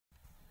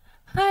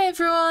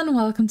everyone,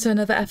 welcome to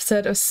another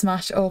episode of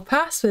Smash or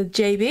Pass with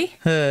JB,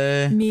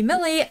 Hey, me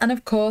Millie, and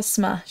of course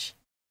Smash.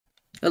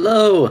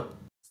 Hello!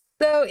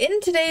 So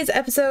in today's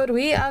episode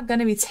we are going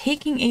to be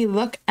taking a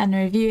look and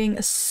reviewing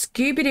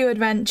Scooby Doo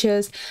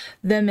Adventures,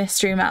 The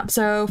Mystery Map.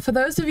 So for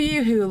those of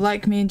you who,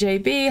 like me and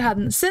JB,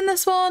 hadn't seen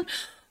this one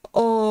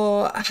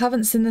or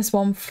haven't seen this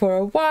one for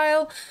a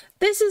while,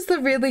 this is the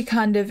really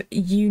kind of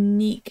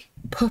unique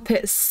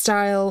puppet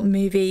style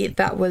movie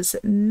that was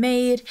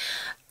made.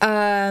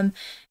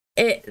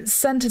 It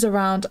centers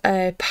around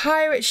a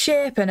pirate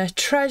ship and a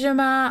treasure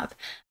map,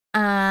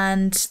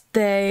 and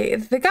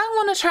the gang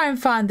want to try and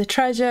find the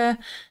treasure,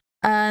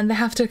 and they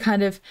have to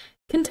kind of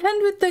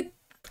contend with the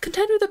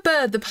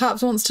bird that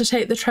perhaps wants to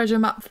take the treasure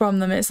map from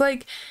them. It's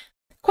like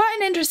quite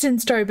an interesting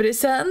story, but it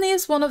certainly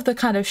is one of the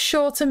kind of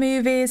shorter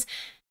movies.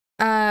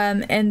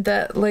 In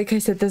that, like I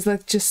said, there's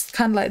like just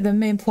kind of like the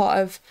main plot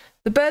of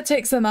the bird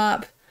takes the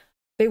map,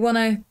 they want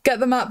to get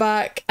the map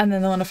back, and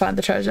then they want to find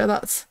the treasure.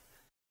 That's,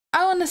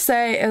 I want to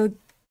say, a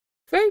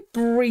very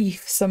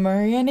brief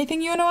summary.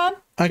 Anything you want to add?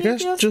 I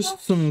guess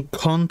just some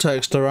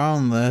context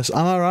around this.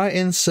 Am I right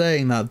in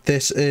saying that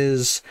this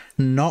is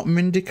not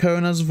Mindy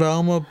Cohn as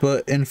Velma,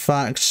 but in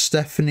fact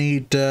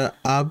Stephanie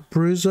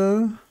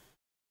d'Abruzzo?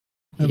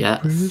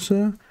 Yes.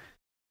 Abruzzo?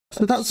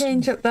 So that's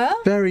change up there.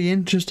 very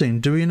interesting.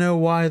 Do we know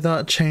why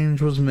that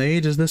change was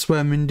made? Is this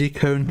where Mindy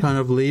Cohn kind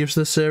of leaves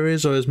the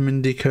series, or is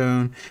Mindy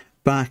Cohn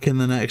back in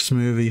the next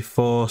movie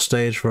for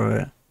stage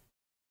fright?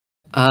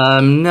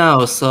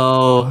 No,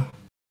 so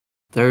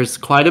there's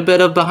quite a bit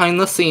of behind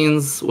the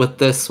scenes with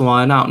this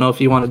one. I don't know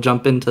if you want to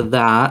jump into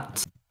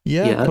that.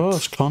 Yeah, yet. Of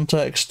course.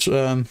 Context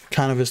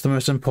kind of is the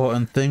most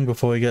important thing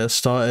before we get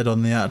started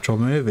on the actual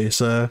movie.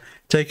 So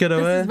take it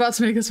away. This is about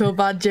to make us feel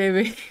bad,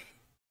 JB.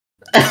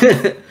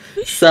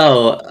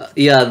 So,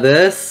 yeah,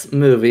 this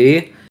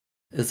movie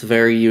is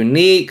very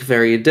unique,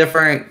 very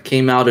different,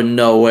 came out of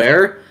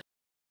nowhere.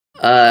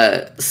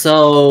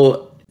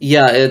 So,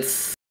 yeah,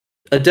 it's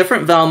a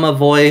different Velma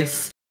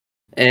voice,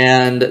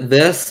 and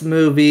this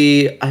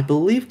movie, I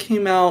believe,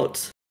 came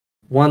out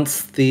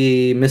once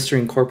the Mystery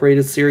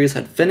Incorporated series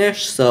had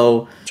finished,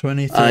 so,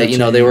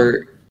 2013. they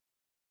were,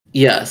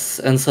 yes,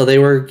 and so they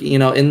were,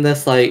 in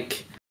this,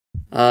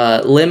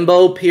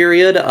 limbo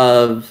period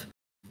of,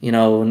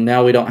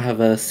 now we don't have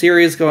a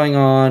series going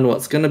on,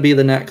 what's going to be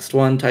the next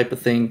one type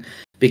of thing,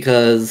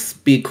 because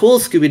Be Cool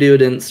Scooby-Doo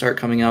didn't start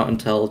coming out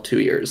until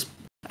 2 years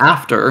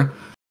after.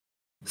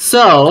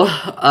 So,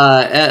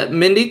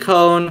 Mindy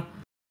Cohn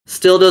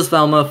still does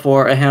Velma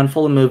for a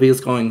handful of movies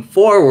going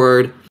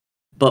forward,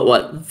 but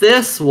what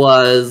this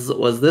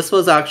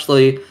was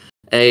actually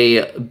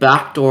a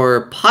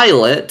backdoor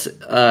pilot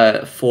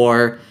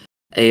for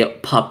a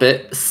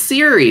puppet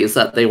series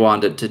that they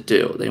wanted to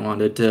do. They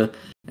wanted to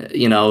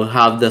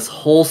have this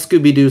whole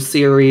Scooby-Doo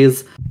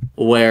series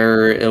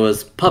where it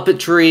was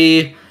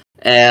puppetry,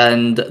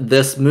 and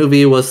this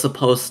movie was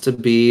supposed to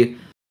be,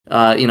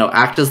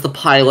 act as the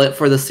pilot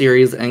for the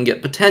series and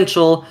get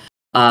potential.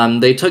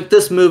 They took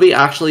this movie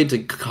actually to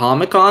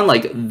Comic-Con,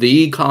 like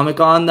the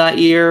Comic-Con that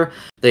year.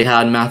 They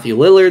had Matthew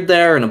Lillard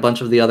there and a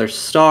bunch of the other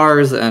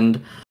stars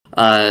and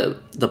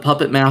the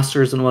Puppet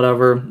Masters and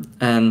whatever.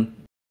 And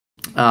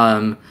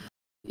so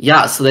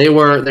they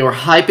were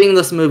hyping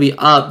this movie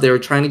up. They were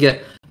trying to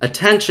get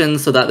attention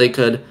so that they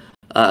could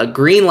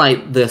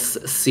greenlight this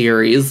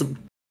series.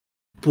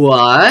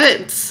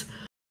 But,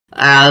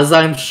 as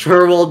I'm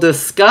sure we'll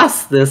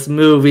discuss, this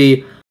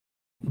movie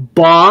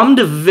bombed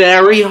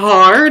very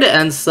hard,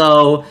 and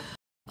so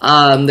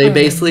they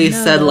basically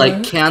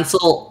said,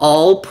 cancel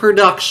all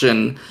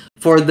production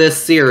for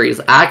this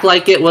series. Act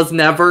like it was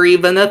never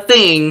even a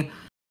thing.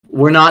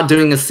 We're not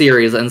doing a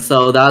series. And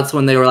so that's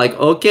when they were like,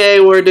 okay,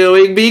 we're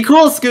doing Be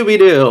Cool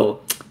Scooby-Doo.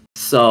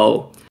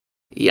 So,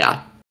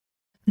 yeah.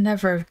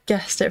 Never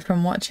guessed it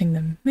from watching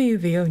the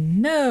movie. Oh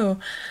no!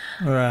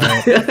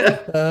 Right.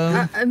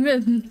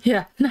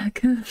 Yeah.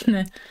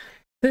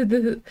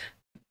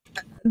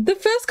 The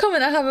first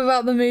comment I have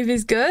about the movie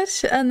is good,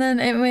 and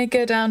then it may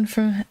go down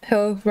from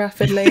hill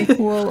rapidly.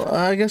 Well,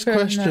 I guess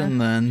question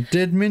then: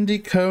 did Mindy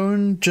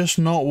Cohn just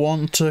not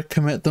want to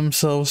commit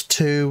themselves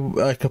to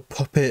like a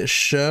puppet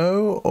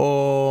show,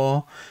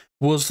 or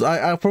was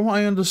from what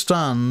I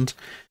understand,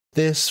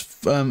 this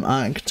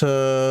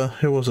actor,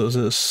 who was it? Was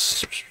it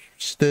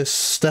this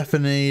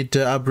Stephanie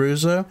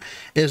d'Abruzzo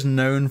is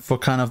known for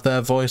kind of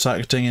their voice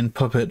acting in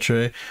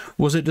puppetry.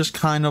 Was it just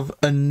kind of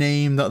a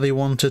name that they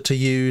wanted to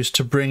use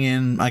to bring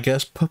in, I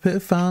guess,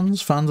 puppet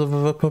fans of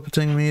other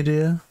puppeting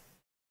media?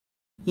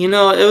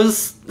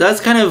 That's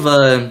kind of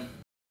a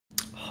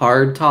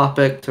hard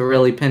topic to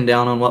really pin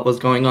down on what was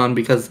going on,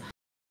 because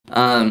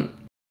the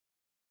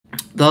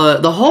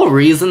whole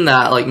reason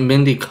that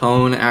Mindy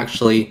Cohn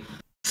actually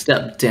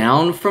stepped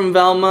down from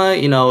Velma,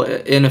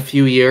 in a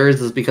few years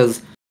is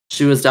because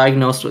she was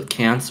diagnosed with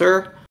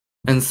cancer,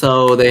 and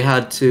so they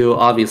had to,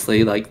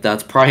 obviously,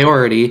 that's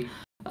priority,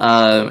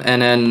 and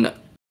then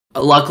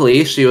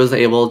luckily she was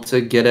able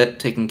to get it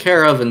taken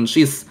care of, and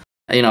she's,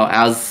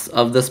 as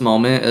of this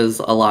moment, is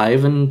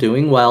alive and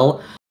doing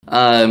well,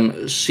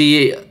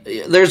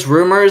 There's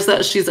rumors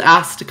that she's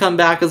asked to come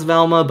back as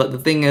Velma, but the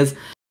thing is,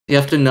 you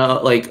have to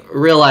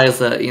realize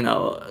that,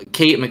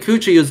 Kate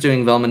Micucci, who's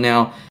doing Velma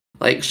now,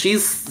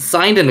 she's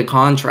signed into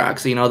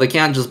contracts. They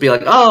can't just be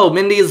like, oh,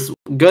 Mindy's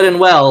good and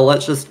well,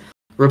 let's just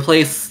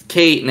replace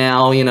Kate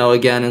now,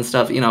 again and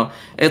stuff.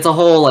 It's a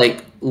whole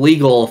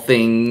legal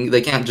thing.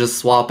 They can't just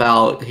swap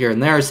out here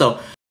and there. So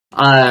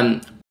my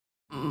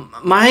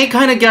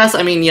kind of guess,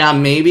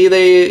 maybe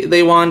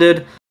they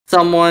wanted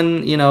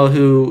someone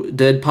who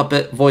did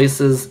puppet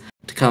voices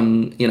to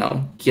come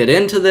get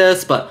into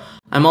this, but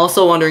I'm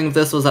also wondering if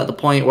this was at the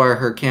point where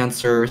her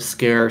cancer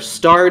scare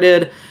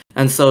started,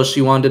 and so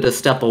she wanted to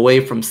step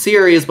away from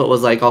series, but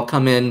was like, I'll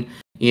come in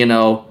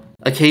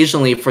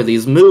occasionally for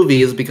these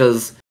movies,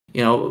 because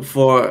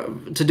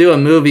to do a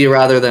movie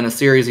rather than a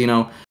series,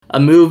 a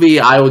movie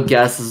I would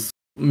guess is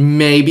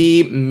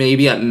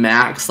maybe at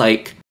max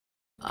a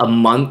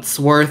month's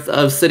worth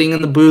of sitting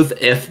in the booth,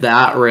 if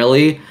that,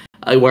 really.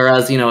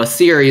 Whereas, a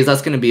series,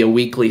 that's going to be a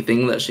weekly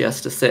thing that she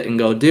has to sit and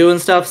go do and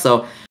stuff.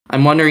 So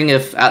I'm wondering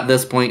if at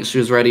this point she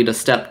was ready to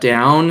step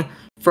down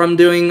from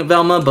doing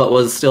Velma, but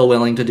was still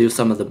willing to do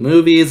some of the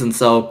movies. And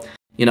so,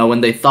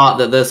 when they thought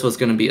that this was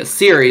going to be a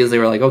series, they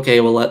were like,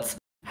 okay, well, let's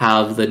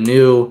have the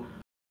new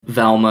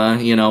Velma,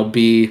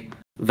 be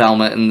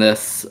Velma in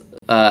this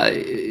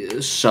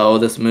show,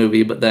 this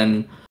movie. But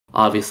then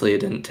obviously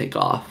it didn't take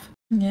off.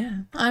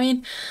 Yeah.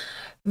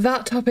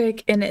 That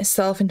topic in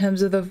itself, in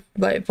terms of the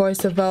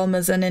voice of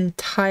Velma's, an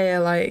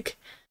entire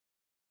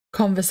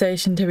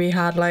conversation to be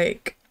had.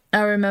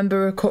 I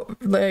remember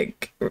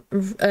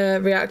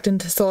reacting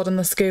to Sword and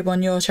the Scoob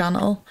on your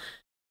channel,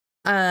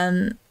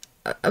 and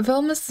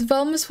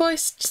Velma's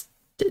voice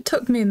it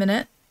took me a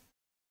minute.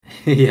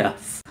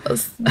 Yes,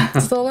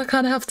 that's all I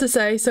kind of have to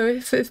say. So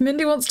if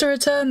Mindy wants to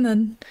return,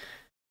 then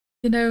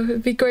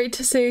it'd be great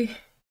to see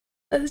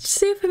a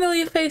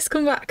familiar face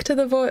come back to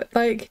the voice,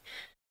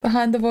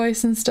 behind the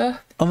voice and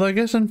stuff. Although I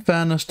guess in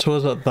fairness to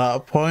us at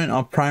that point,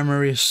 our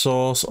primary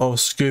source of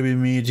Scooby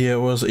media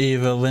was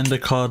either Linda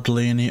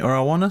Cardellini or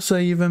I want to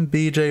say even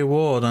BJ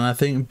Ward, and I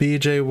think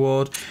BJ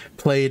Ward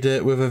played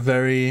it with a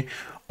very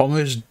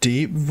almost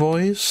deep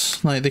voice.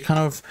 They kind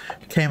of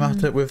came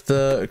at it with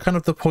the kind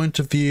of the point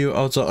of view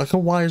of a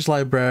wise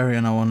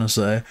librarian, I want to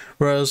say.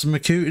 Whereas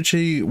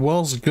Micucci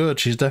was good,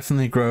 she's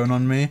definitely grown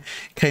on me,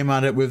 came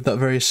at it with that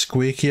very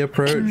squeaky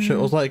approach. It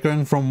was like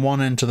going from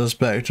one end of the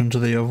spectrum to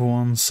the other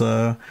one,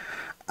 so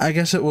I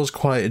guess it was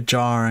quite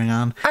jarring.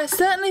 And I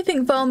certainly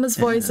think Velma's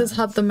voice has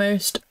had the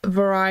most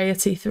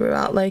variety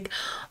throughout.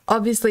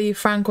 Obviously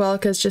Frank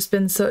Welker's just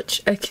been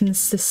such a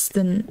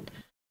consistent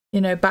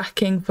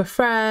backing for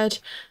Fred.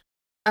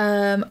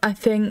 I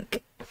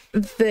think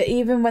that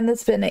even when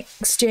there's been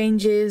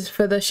exchanges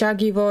for the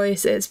Shaggy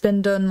voice, it's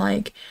been done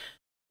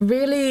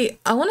really,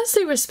 I want to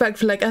say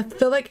respectful. I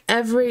feel like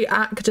every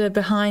actor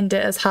behind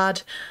it has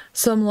had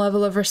some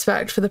level of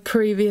respect for the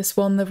previous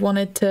one. They've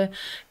wanted to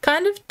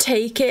kind of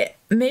take it,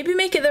 maybe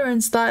make it their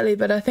own slightly,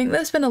 but I think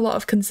there's been a lot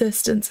of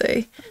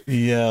consistency.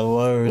 Yeah,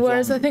 loads.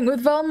 Whereas I think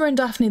with Velma and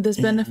Daphne, there's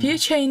been a few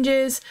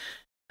changes,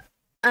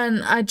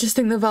 and I just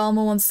think the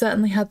Velma one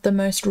certainly had the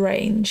most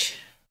range.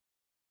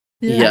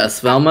 Yeah. Yes,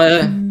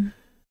 Velma.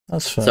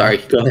 That's fair. Sorry,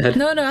 go ahead.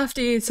 No,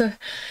 after you. So.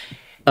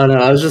 Oh no,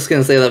 I was just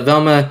gonna say that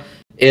Velma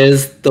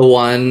is the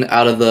one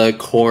out of the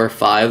core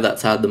 5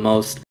 that's had the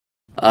most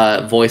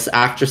voice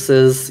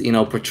actresses,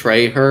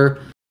 portray her,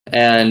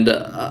 and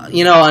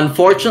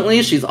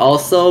unfortunately, she's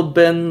also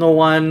been the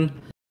one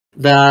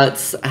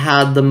that's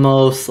had the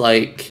most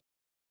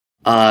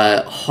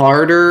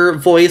harder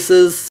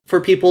voices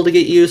for people to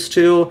get used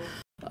to.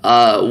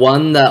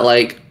 One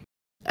that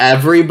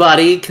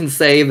everybody can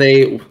say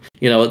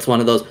it's one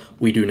of those,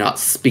 we do not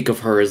speak of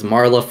her as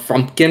Marla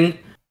Frumpkin.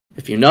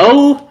 If you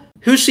know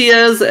who she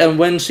is and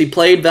when she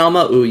played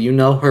Velma, you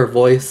know her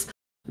voice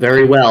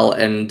very well.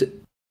 And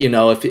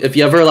if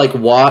you ever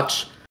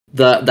watch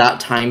that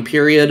time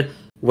period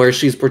where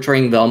she's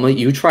portraying Velma,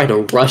 you try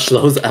to rush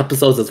those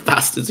episodes as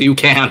fast as you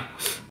can.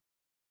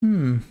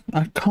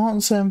 I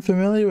can't say I'm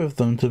familiar with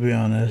them, to be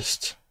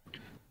honest.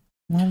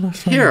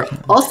 Here,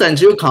 I'll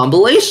send you a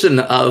compilation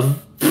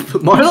of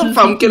Marla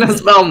Frumpkin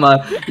as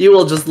Velma. You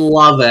will just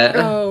love it.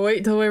 Oh,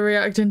 wait till we're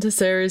reacting to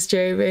series,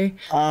 JB.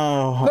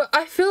 Oh. But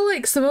I feel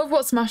like some of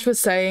what Smash was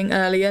saying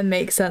earlier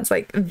makes sense.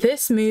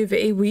 This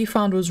movie we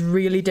found was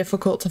really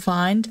difficult to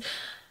find.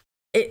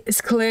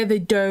 It's clear they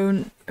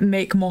don't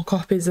make more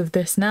copies of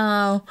this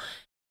now.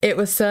 It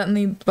was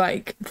certainly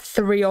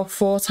 3 or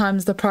 4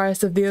 times the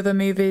price of the other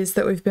movies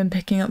that we've been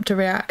picking up to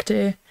react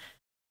to.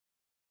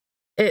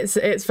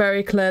 It's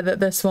very clear that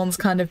this one's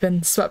kind of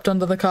been swept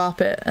under the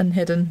carpet and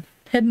hidden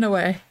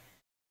away.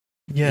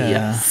 Yeah.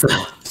 Yes.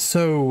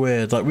 So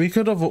weird.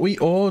 We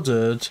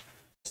ordered,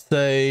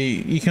 say,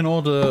 you can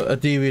order a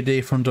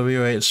DVD from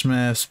W.H.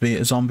 Smith's, be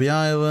it Zombie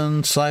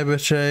Island, Cyber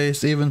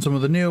Chase, even some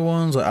of the newer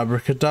ones like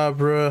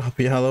Abracadabra,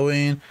 Happy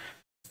Halloween,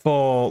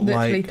 for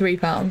literally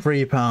 £3.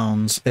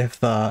 £3, if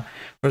that.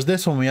 Whereas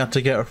this one we had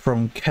to get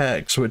from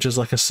Kex, which is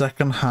a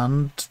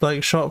second-hand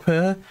shop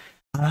here,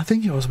 and I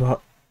think it was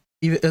about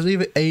it was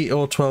either £8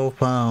 or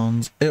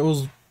 £12. It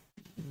was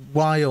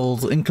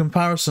wild in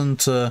comparison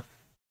to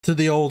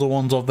the older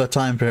ones of their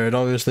time period.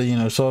 Obviously, you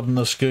know, Sword and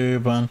the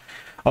Scoob, and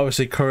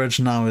obviously Courage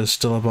now is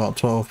still about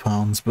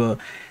 £12, but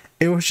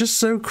it was just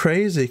so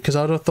crazy because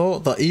I'd have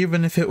thought that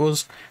even if it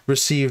was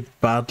received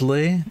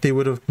badly, they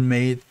would have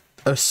made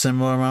a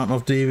similar amount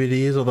of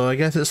DVDs, although I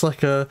guess it's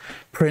like a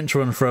print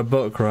run for a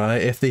book, right?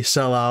 If they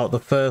sell out the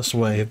first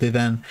wave, they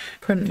then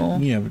print more,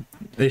 you know,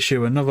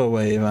 issue another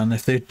wave, and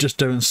if they just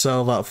don't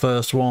sell that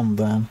first one,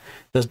 then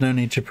there's no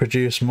need to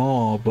produce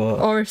more. But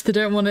or if they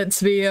don't want it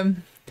to be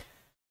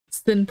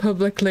seen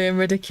publicly and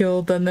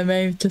ridiculed, then they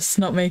may just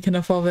not make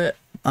enough of it.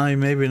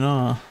 maybe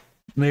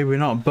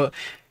not, but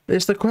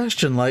it's the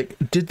question, like,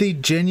 did they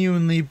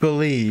genuinely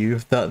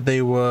believe that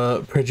they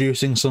were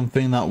producing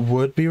something that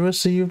would be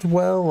received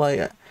well?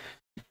 Like,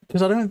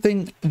 because I don't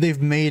think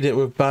they've made it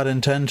with bad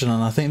intention,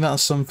 and I think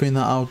that's something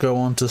that I'll go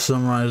on to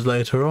summarize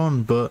later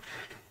on, but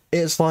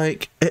it's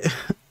like,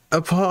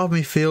 a part of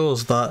me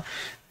feels that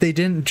they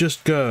didn't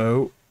just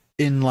go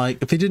in,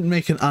 like, if they didn't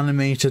make an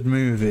animated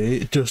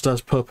movie just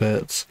as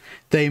puppets,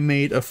 they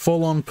made a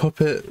full-on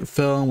puppet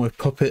film with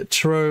puppet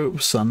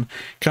tropes and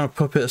kind of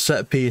puppet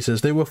set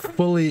pieces. They were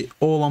fully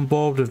all on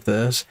board with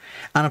this,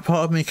 and a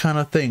part of me kind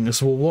of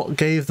thinks, well, what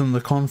gave them the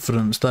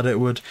confidence that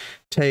it would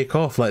take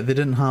off? Like, they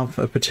didn't have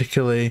a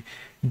particularly,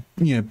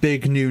 you know,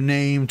 big new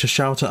name to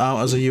shout it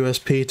out as a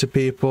USP to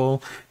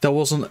people. There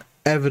wasn't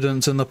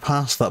evidence in the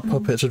past that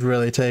puppets would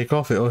really take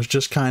off. It was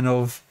just kind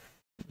of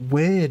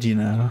weird, you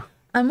know.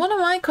 And one of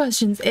my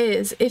questions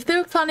is, if they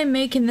were planning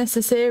making this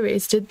a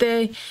series, did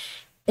they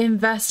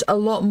invest a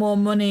lot more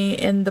money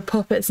in the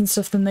puppets and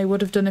stuff than they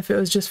would have done if it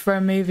was just for a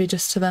movie,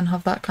 just to then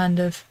have that kind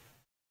of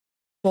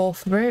fall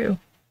through?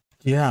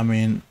 Yeah, I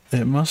mean,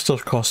 it must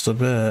have cost a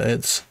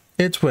bit.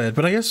 It's weird,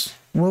 but I guess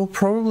we'll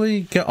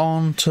probably get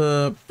on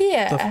to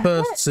the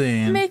first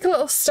scene. Make a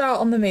little start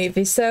on the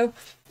movie. So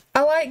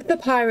I like the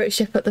pirate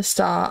ship at the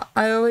start.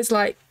 I always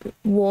like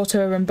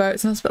water and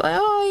boats, and I was a bit like,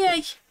 oh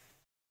yay,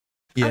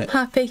 yeah. I'm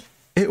happy.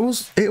 It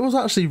was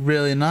actually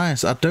really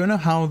nice. I don't know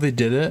how they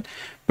did it,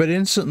 but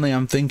instantly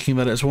I'm thinking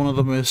that it's one of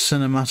the most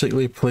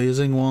cinematically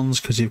pleasing ones,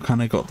 because you've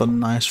kind of got the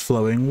nice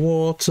flowing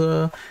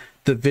water,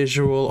 the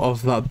visual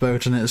of that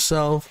boat in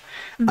itself,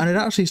 and it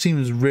actually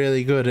seems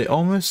really good. It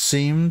almost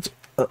seemed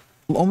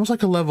almost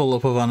like a level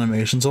up of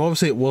animation. So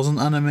obviously it wasn't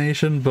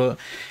animation, but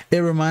it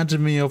reminded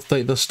me of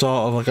like the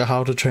start of like a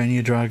How to Train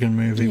Your Dragon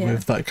movie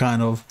with that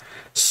kind of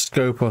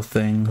scope of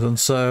things, and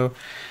so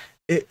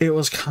it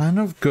was kind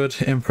of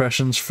good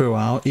impressions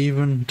throughout,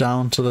 even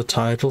down to the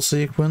title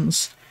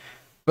sequence.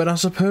 But I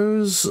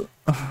suppose,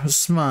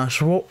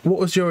 Smash, what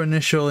was your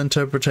initial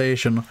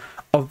interpretation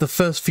of the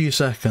first few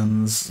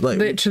seconds? Like,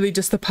 literally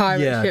just the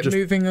pirate ship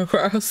moving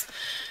across.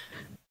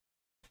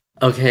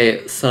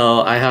 Okay,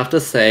 so I have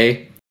to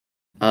say,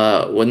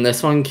 when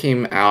this one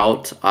came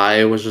out,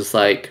 I was just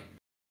like,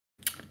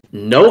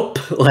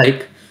 nope,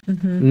 like,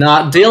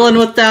 not dealing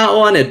with that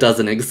one. It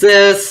doesn't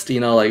exist,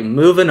 you know, like,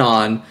 moving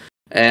on.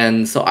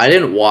 And so I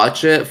didn't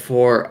watch it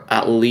for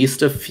at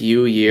least a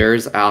few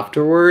years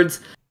afterwards,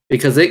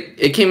 because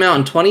it came out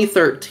in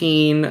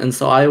 2013, and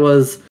so I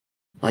was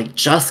like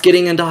just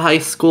getting into high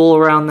school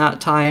around that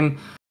time.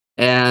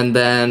 And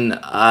then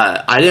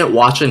I didn't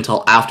watch it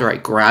until after I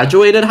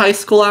graduated high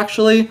school,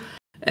 actually.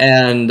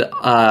 And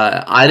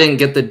I didn't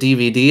get the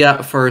DVD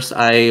at first.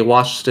 I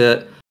watched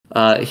it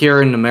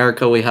here in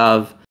America. We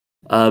have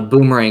a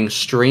Boomerang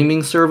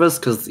streaming service,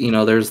 because, you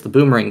know, there's the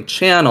Boomerang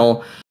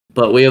channel,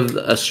 but we have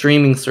a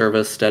streaming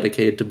service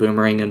dedicated to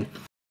Boomerang,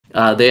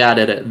 and they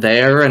added it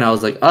there, and I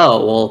was like,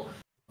 oh, well,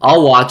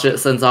 I'll watch it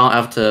since I don't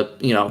have to,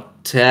 you know,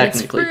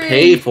 technically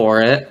pay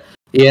for it.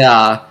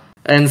 Yeah.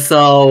 And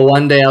so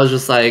one day I was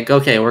just like,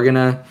 okay, we're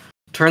gonna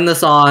turn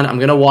this on, I'm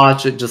gonna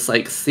watch it, just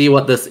like see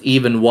what this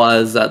even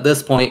was. At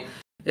this point,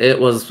 it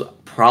was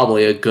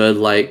probably a good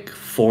like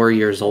 4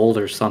 years old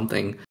or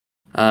something.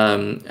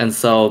 And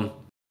so,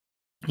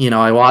 you know,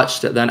 I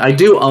watched it then. I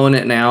do own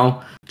it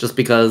now, just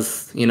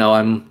because, you know,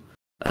 I'm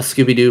a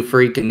Scooby Doo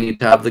freak and need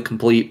to have the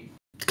complete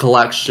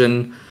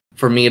collection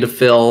for me to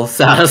feel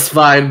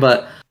satisfied.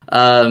 But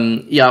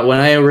yeah, when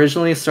I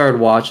originally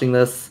started watching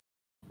this,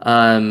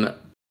 I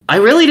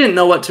really didn't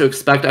know what to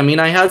expect. I mean,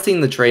 I had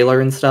seen the trailer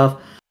and stuff,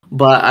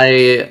 but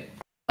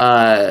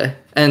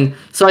and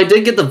so I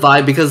did get the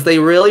vibe, because they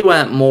really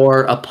went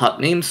more a pup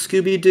named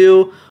Scooby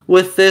Doo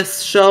with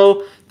this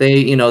show. They,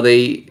 you know,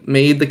 they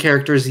made the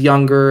characters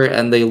younger,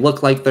 and they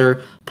look like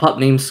they're pup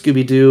named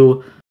Scooby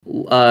Doo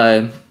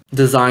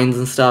designs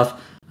and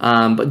stuff.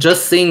 But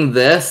just seeing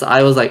this,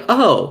 I was like,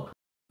 oh,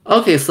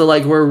 okay, so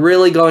like we're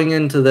really going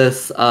into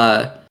this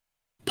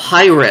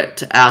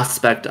pirate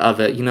aspect of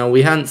it. You know,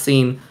 we hadn't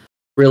seen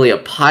really a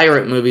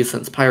pirate movie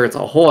since Pirates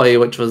Ahoy,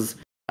 which was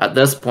at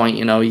this point,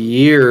 you know,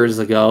 years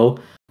ago.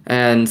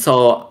 And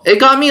so it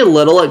got me a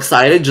little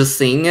excited just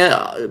seeing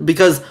it,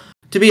 because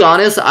to be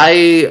honest,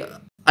 I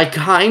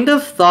kind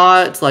of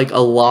thought like a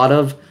lot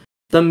of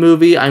the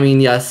movie, I mean,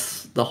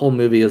 yes, the whole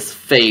movie is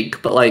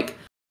fake, but like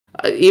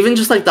even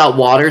just like that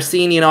water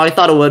scene, you know, I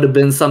thought it would have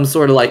been some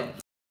sort of like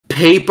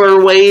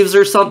paper waves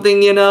or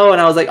something, and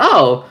I was like,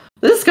 oh,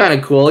 this is kind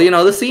of cool.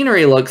 The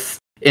scenery looks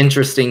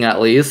interesting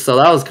at least. So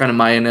that was kind of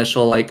my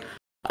initial, like,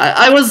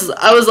 I was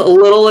a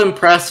little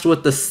impressed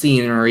with the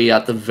scenery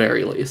at the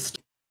very least.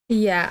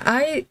 Yeah,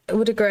 I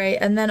would agree.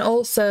 And then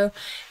also,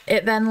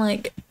 it then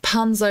like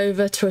pans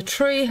over to a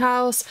tree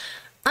house,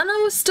 and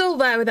I was still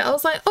there with it. I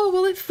was like, oh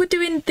well, if we're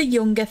doing the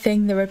younger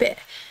thing, they're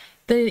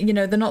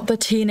not the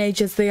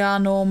teenagers they are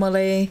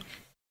normally.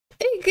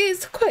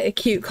 It's quite a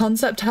cute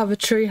concept to have a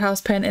tree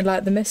house painted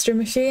like the Mystery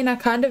Machine. I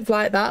kind of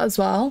like that as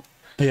well.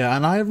 Yeah,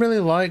 and I really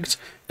liked,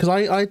 because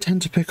I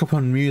tend to pick up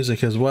on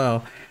music as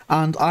well,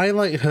 and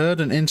I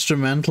heard an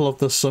instrumental of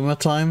the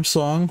Summertime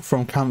song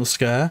from Camp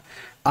Scare,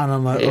 and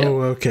I'm like,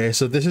 oh, okay,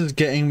 so this is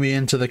getting me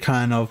into the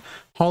kind of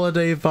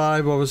holiday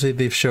vibe. Obviously,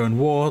 they've shown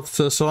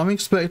water, so I'm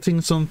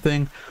expecting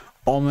something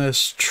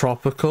almost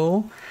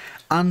tropical.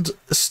 And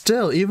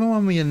still, even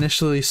when we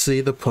initially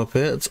see the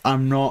puppets,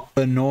 I'm not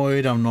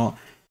annoyed, I'm not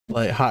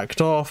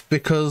hacked off,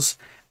 because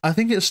I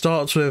think it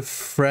starts with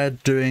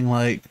Fred doing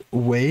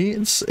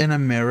weights in a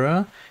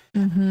mirror.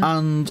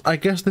 And I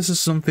guess this is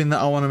something that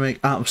I want to make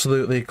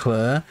absolutely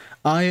clear.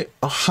 I,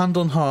 hand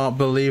on heart,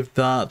 believe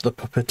that the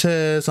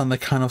puppeteers and the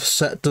kind of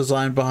set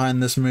design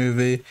behind this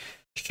movie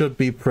should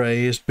be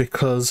praised,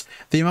 because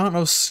the amount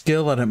of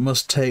skill that it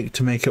must take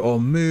to make it all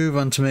move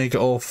and to make it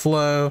all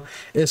flow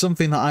is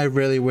something that I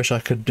really wish I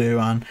could do,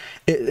 and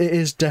it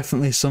is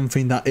definitely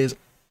something that is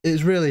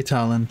really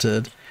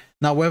talented.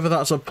 Now, whether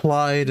that's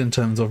applied in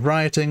terms of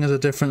writing is a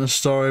different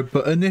story,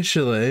 but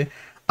initially,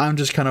 I'm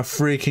just kind of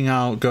freaking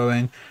out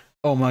going,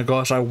 oh my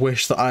gosh, I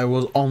wish that I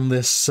was on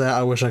this set,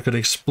 I wish I could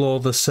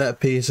explore the set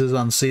pieces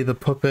and see the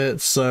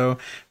puppets, so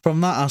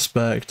from that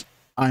aspect,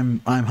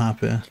 I'm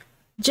happy.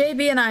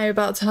 JB and I are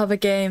about to have a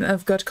game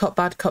of good cop,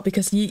 bad cop,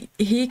 because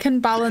he can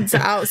balance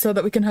it out so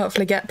that we can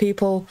hopefully get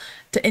people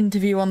to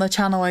interview on the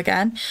channel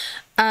again.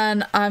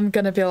 And I'm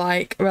going to be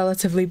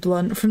relatively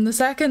blunt. From the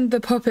second the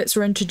puppets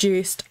were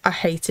introduced, I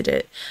hated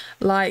it.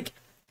 I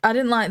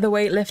didn't like the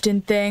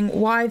weightlifting thing.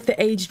 Why have they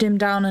aged him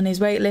down on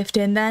his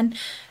weightlifting? Then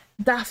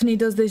Daphne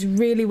does this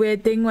really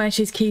weird thing where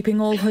she's keeping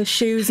all her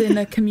shoes in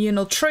a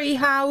communal tree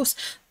house.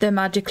 They're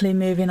magically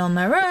moving on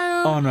their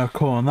own. Oh no,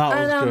 come on, that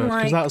was good,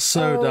 because that's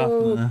so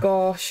Daphne. Oh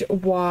gosh,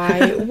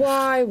 why?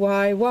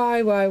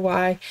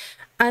 Why?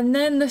 And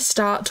then they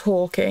start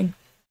talking.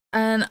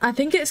 And I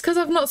think it's because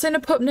I've not seen a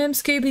pup named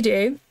Scooby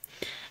Doo.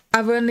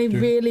 I've only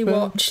really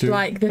watched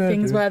the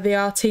things where they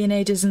are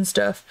teenagers and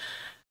stuff.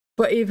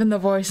 But even the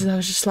voices, I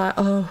was just like,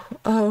 oh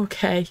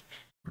okay.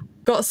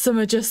 Got some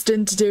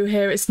adjusting to do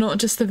here. It's not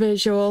just the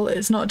visual.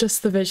 There's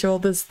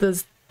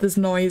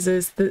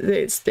noises.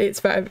 It's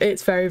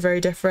very,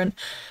 very different.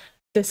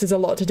 This is a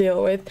lot to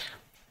deal with.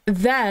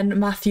 Then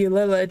Matthew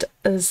Lillard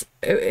is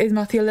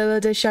Matthew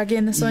Lillard as Shaggy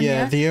in this one.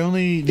 Yeah, the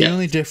only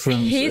difference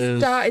he is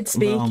started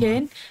speaking,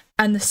 Velma.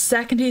 And the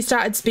second he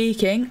started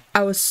speaking,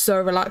 I was so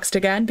relaxed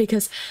again,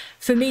 because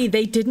for me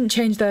they didn't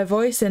change their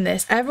voice in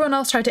this. Everyone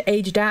else tried to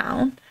age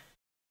down,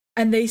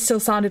 and they still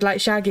sounded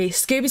like Shaggy.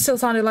 Scooby still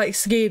sounded like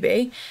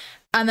Scooby.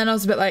 And then I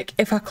was a bit like,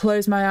 if I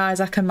close my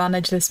eyes, I can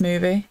manage this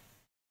movie.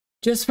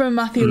 Just from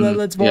Matthew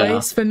Lillard's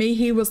voice, for me,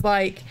 he was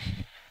like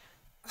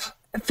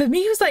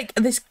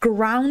this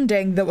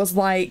grounding that was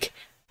like,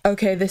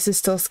 okay, this is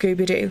still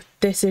Scooby Doo.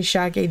 This is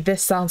Shaggy.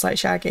 This sounds like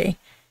Shaggy.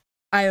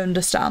 I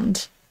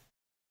understand.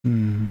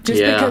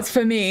 Because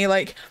for me,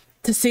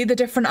 to see the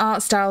different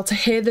art style, to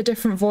hear the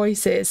different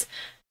voices,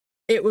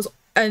 it was,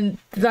 and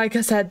like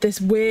I said, this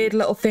weird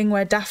little thing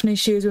where Daphne's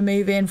shoes were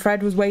moving and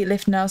Fred was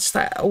weightlifting. I was just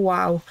like,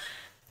 wow.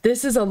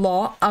 This is a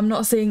lot. I'm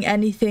not seeing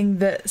anything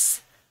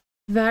that's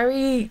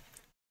very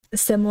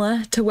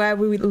similar to where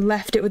we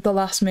left it with the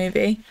last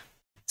movie.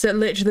 So it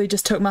literally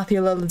just took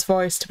Matthew Lillard's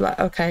voice to be like,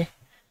 okay,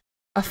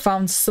 I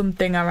found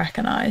something I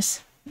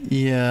recognise.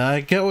 Yeah,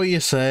 I get what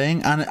you're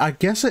saying, and I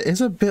guess it is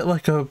a bit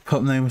like a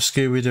pup named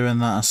Scooby-Doo in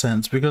that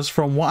sense, because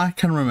from what I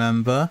can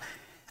remember,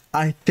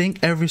 I think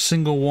every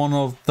single one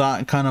of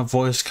that kind of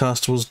voice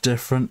cast was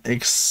different,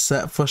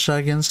 except for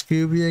Shaggy and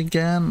Scooby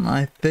again.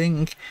 I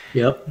think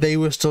they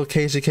were still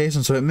Casey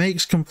Kasem, so it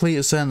makes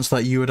complete sense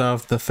that you would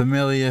have the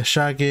familiar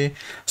Shaggy.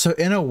 So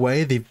in a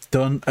way, they've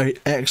done an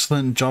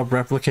excellent job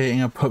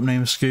replicating a pup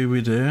named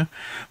Scooby-Doo.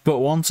 But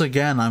once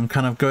again, I'm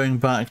kind of going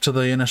back to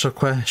the initial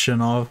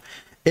question of,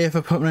 if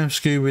a pup named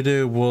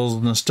Scooby-Doo was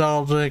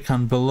nostalgic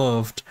and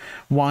beloved,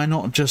 why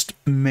not just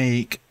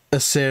make a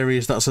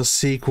series that's a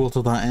sequel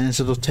to that,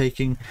 instead of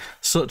taking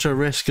such a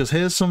risk? Because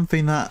here's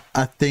something that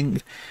I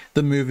think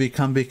the movie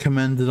can be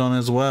commended on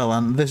as well,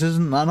 and this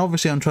isn't, and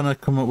obviously I'm trying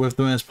to come up with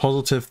the most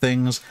positive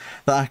things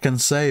that I can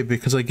say,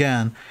 because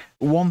again,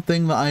 one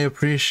thing that I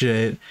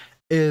appreciate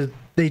is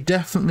they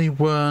definitely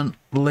weren't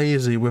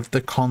lazy with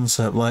the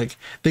concept.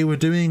 They were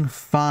doing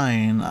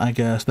fine, I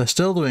guess. They're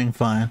still doing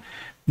fine,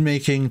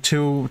 making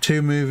two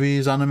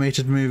movies,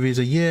 animated movies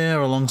a year,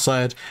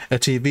 alongside a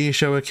TV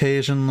show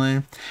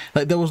occasionally.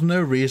 There was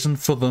no reason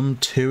for them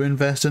to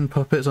invest in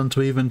puppets and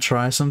to even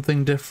try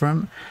something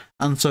different.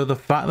 And so the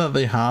fact that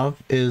they have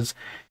is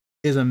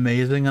is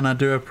amazing, and I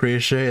do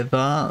appreciate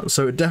that.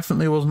 So it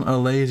definitely wasn't a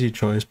lazy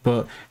choice,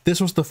 but this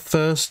was the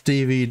first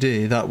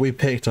DVD that we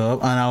picked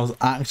up, and I was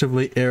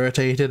actively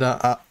irritated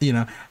at you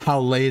know, how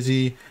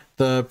lazy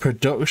the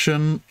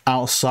production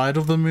outside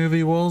of the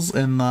movie was,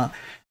 in that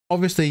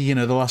obviously, you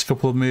know, the last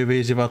couple of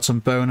movies you've had some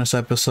bonus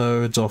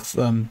episodes of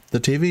the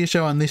TV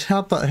show, and they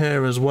had that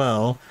here as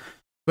well.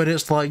 But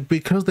it's like,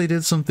 because they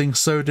did something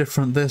so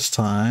different this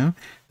time,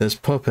 there's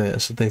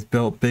puppets, they've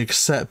built big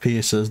set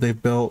pieces, they've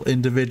built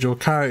individual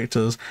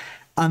characters,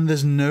 and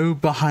there's no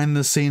behind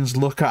the scenes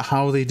look at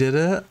how they did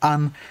it.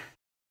 And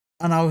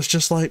I was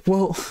just like,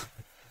 well,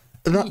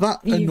 that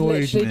annoyed me. You've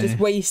literally just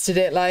wasted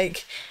it.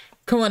 Like,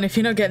 come on, if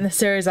you're not getting the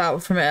series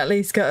out from it, at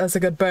least get us a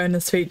good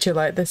bonus feature.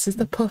 Like, this is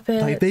the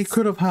puppet. Like, they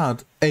could have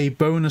had a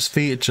bonus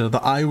feature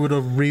that I would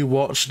have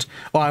rewatched,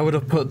 or I would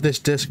have put this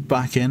disc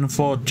back in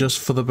for, just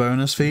for the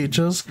bonus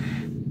features,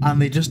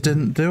 and they just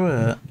didn't do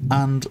it.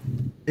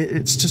 And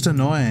it's just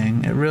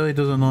annoying. It really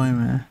does annoy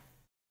me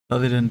that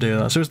they didn't do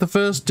that. So it was the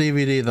first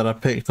DVD that I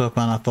picked up,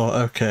 and I thought,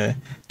 okay,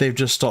 they've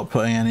just stopped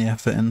putting any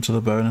effort into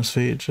the bonus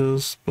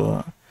features.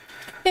 But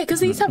yeah, because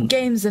these have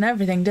games and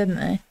everything, didn't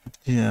they?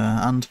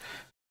 Yeah, and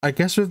I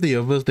guess with the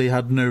others, they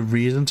had no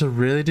reason to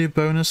really do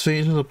bonus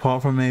features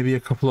apart from maybe a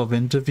couple of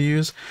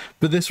interviews.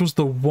 But this was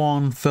the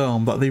one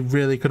film that they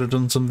really could have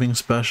done something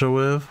special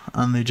with,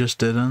 and they just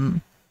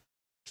didn't.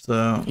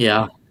 So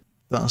yeah,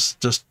 that's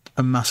just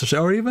a massive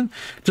shame. Or even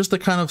just the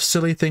kind of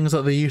silly things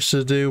that they used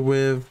to do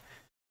with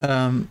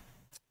the,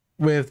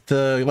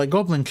 like,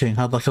 Goblin King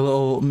had like a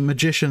little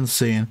magician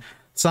scene.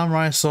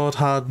 Samurai Sword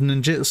had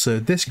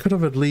ninjutsu. This could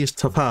have at least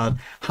have had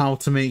how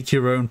to make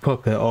your own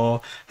puppet,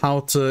 or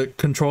how to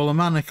control a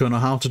mannequin, or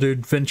how to do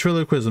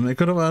ventriloquism. It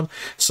could have had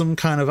some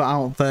kind of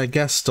out there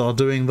guest star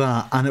doing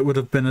that, and it would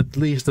have been at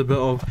least a bit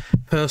of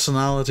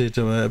personality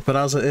to it. But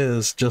as it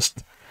is,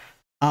 just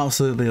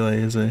absolutely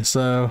lazy.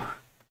 So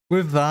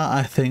with that,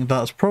 I think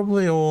that's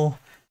probably all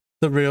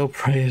the real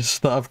praise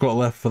that I've got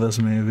left for this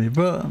movie.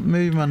 But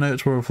maybe my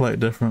notes will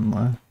reflect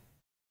differently.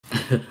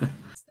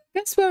 I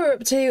guess where we're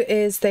up to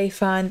is they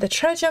find the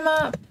treasure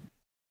map.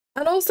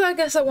 And also, I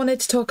guess I wanted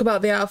to talk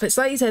about the outfits.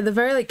 Like you said, they're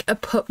very, like, a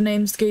pup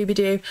named Scooby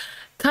Doo.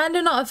 Kind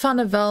of not a fan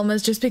of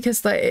Velma's, just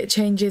because, like, it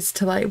changes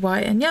to, like,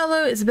 white and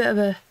yellow. It's a bit of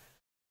a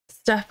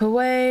step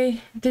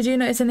away. Did you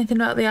notice anything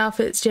about the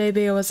outfits,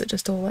 JB, or was it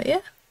just all like,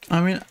 yeah? I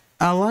mean,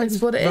 I like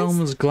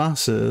Velma's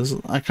glasses.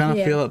 I kind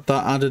of feel like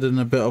that added in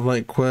a bit of,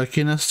 like,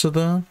 quirkiness to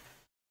them.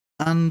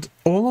 And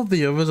all of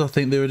the others, I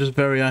think they were just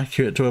very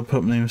accurate to a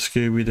pup named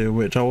Scooby Doo,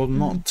 which I was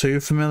not too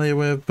familiar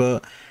with,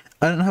 but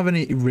I didn't have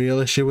any real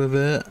issue with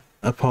it,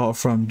 apart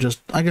from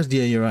just, I guess,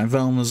 yeah, you're right,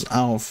 Velma's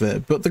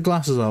outfit. But the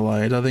glasses I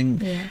liked. I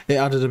think it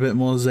added a bit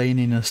more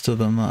zaniness to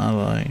them that I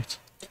liked.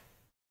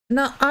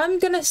 Now, I'm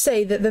going to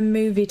say that the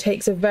movie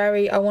takes a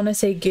very, I want to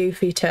say,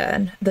 goofy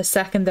turn the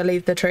second they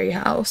leave the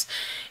treehouse.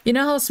 You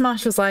know how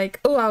Smash was like,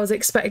 oh, I was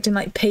expecting,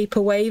 like,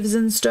 paper waves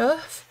and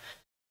stuff?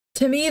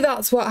 To me,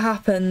 that's what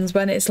happens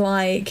when it's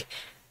like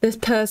this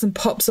person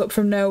pops up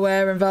from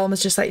nowhere and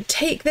Velma's just like,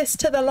 take this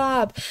to the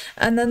lab.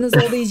 And then there's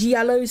all these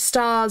yellow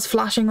stars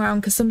flashing around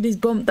because somebody's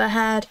bumped their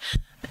head.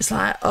 It's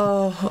like,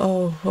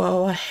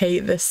 oh, I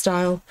hate this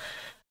style.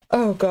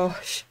 Oh,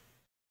 gosh.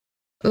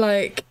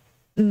 Like,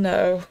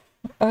 no.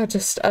 I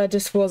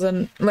just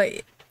wasn't,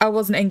 like, I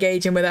wasn't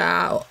engaging with it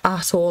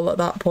at all at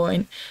that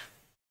point.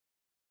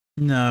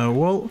 No,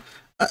 well,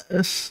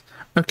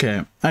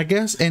 okay, I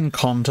guess in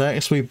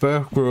context, we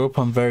both grew up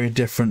on very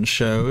different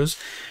shows.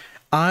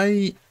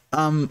 I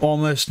am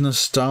almost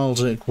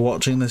nostalgic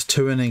watching this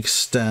to an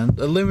extent,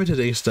 a limited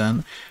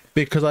extent,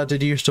 because I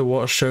did used to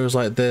watch shows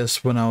like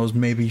this when I was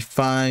maybe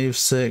 5,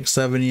 6,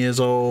 7 years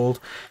old.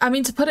 I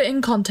mean, to put it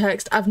in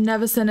context, I've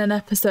never seen an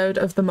episode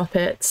of The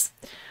Muppets.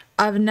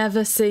 I've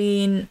never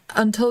seen,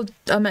 until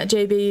I met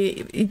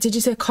JB, did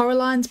you say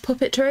Coraline's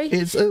Puppetry?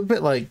 It's a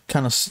bit like,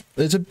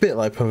 it's a bit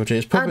like puppetry.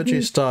 It's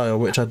puppetry style,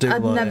 which I do like.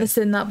 I've never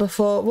seen that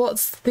before.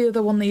 What's the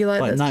other one that you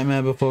like? Like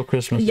Nightmare Before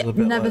Christmas. Yeah, is a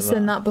bit never like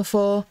seen that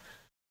before.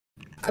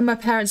 My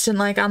parents didn't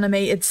like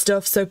animated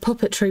stuff, so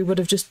puppetry would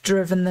have just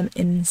driven them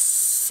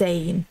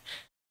insane.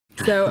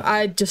 So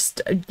I'd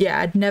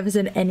never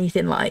seen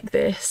anything like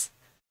this.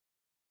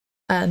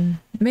 And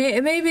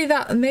maybe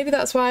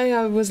that's why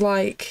I was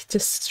like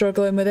just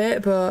struggling with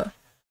it, but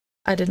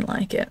I didn't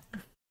like it.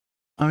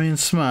 I mean,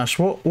 Smash,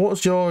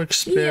 what's your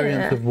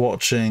experience of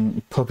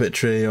watching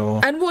puppetry?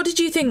 Or and what did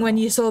you think when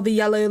you saw the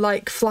yellow,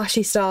 like,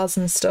 flashy stars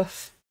and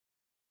stuff?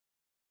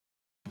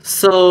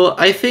 So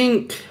I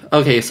think,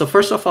 okay, so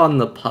first off, on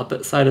the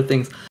puppet side of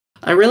things,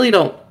 I really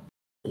don't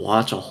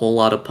watch a whole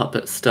lot of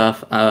puppet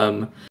stuff.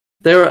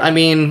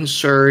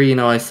 Sure, you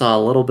know, I saw a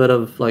little bit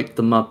of, like,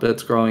 the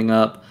Muppets growing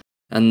up.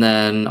 And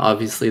then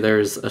obviously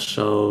there's a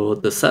show,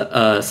 the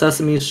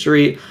Sesame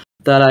Street,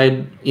 that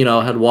I, you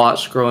know, had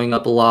watched growing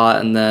up a lot.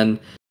 And then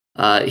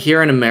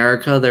here in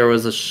America there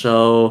was a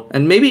show,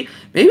 and maybe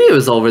it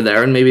was over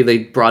there, and maybe they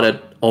brought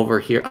it over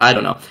here. I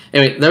don't know.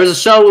 Anyway, there was a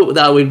show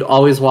that we'd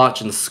always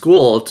watch in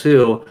school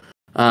too,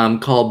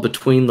 called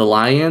Between the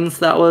Lions.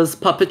 That was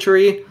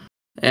puppetry.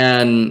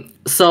 And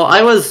so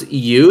I was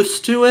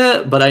used to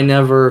it, but I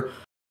never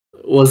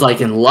was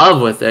like in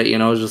love with it. You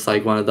know, it was just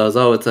like one of those,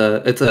 oh, it's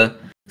a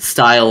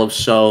style of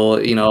show,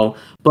 you know.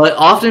 But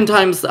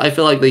oftentimes I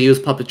feel like they use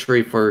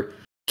puppetry for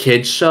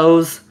kids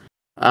shows.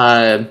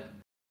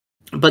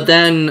 But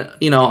then,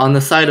 you know, on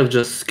the side of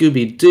just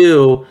Scooby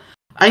Doo,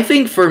 I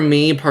think for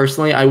me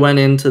personally, I went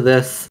into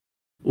this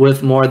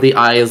with more the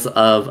eyes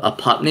of a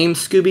pup named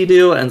Scooby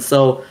Doo, and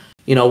so,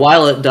 you know,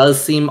 while it does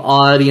seem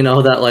odd, you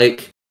know, that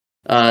like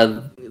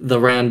the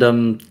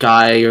random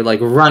guy or like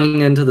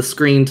running into the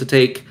screen to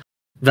take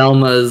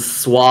Velma's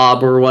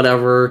swab or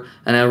whatever,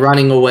 and then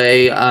running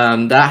away,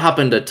 that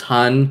happened a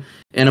ton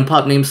in A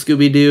Pup Named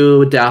Scooby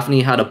Doo.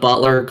 Daphne had a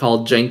butler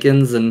called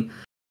Jenkins, and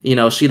you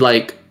know, she'd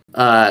like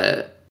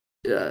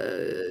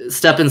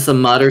step in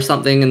some mud or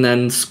something and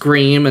then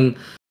scream and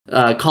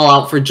call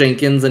out for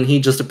Jenkins, and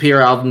he'd just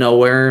appear out of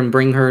nowhere and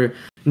bring her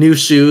new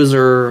shoes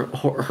or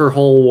her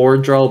whole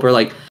wardrobe. Or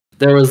like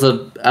there was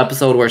a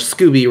episode where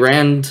Scooby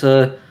ran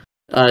to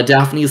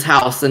Daphne's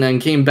house and then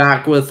came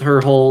back with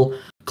her whole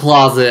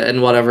closet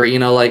and whatever, you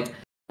know, like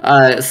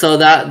so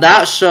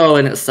that show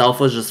in itself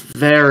was just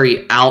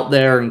very out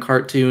there and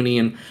cartoony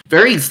and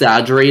very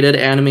exaggerated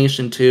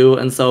animation too.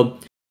 And so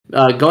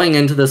going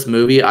into this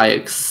movie, I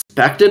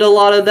expected a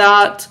lot of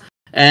that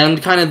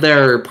and kind of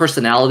their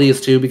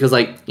personalities too, because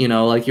like, you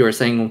know, like you were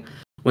saying,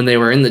 when they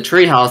were in the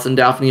treehouse and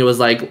Daphne was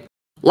like,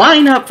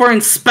 line up for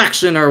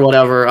inspection or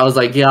whatever, I was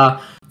like,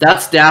 yeah,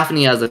 that's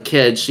Daphne as a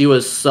kid. She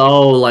was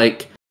so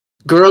like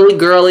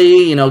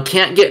girly, you know,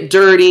 can't get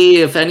dirty.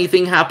 If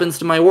anything happens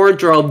to my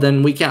wardrobe,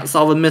 then we can't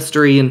solve a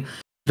mystery, and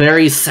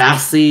very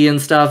sassy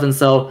and stuff. And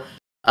so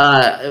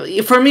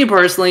for me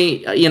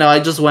personally, you know, I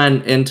just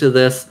went into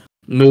this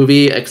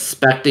movie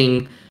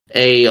expecting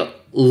a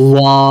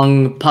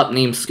long Pup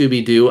Named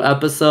Scooby Doo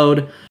episode,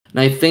 and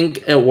I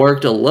think it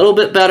worked a little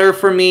bit better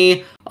for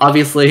me.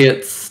 Obviously,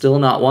 it's still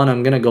not one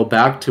I'm gonna go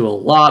back to a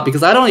lot,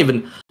 because I don't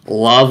even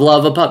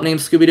love A Pup Named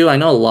Scooby Doo. I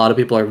know a lot of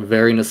people are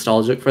very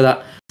nostalgic for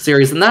that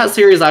series, and that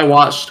series I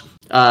watched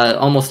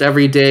almost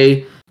every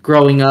day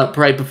growing up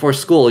right before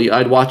school.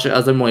 I'd watch it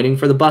as I'm waiting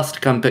for the bus to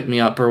come pick me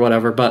up or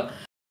whatever. But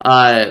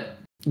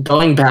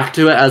going back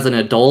to it as an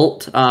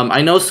adult,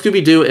 I know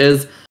Scooby Doo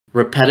is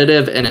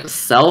repetitive in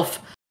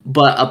itself,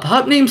 but A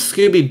Pup Named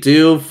Scooby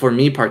Doo, for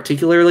me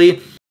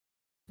particularly,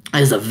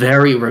 is a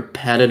very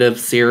repetitive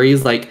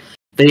series. Like,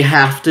 they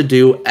have to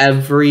do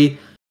every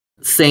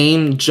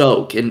same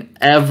joke in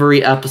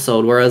every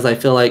episode, whereas I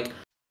feel like,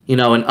 you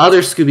know, in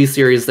other Scooby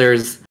series,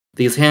 there's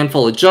these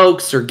handful of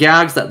jokes or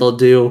gags that they'll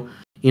do,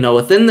 you know,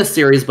 within the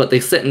series, but they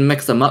sit and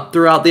mix them up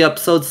throughout the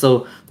episode,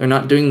 so they're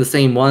not doing the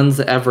same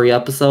ones every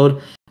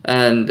episode.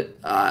 And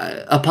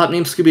A Pup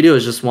Named Scooby Doo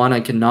is just one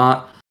I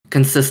cannot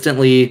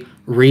consistently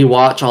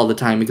rewatch all the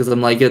time, because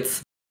I'm like,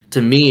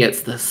 to me,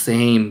 it's the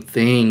same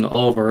thing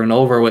over and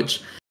over,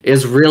 which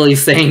is really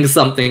saying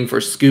something for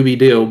Scooby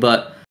Doo.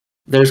 But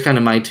there's kind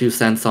of my 2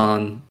 cents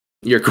on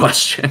your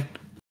question.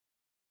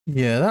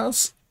 Yeah,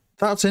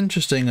 that's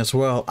interesting as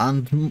well.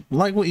 And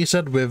like what you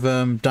said with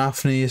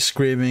Daphne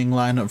screaming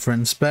line up for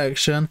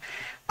inspection,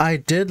 I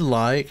did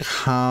like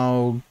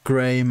how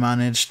Gray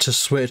managed to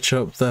switch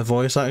up their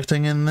voice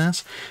acting in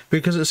this,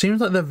 because it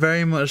seems like they're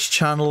very much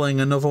channeling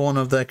another one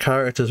of their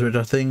characters, which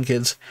I think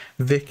is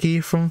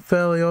Vicky from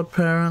Fairly Odd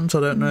Parents.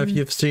 I don't know if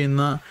you've seen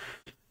that,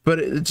 but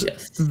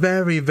it's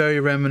very, very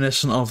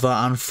reminiscent of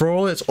that. And for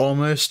all it's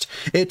almost,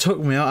 it took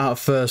me out at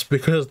first,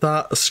 because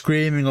that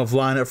screaming of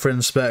line up for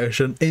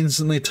inspection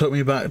instantly took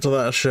me back to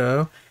that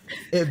show.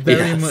 It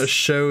very much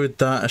showed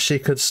that she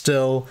could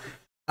still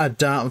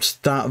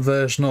adapt that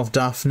version of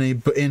Daphne,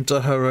 but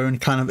into her own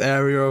kind of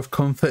area of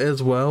comfort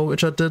as well,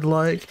 which I did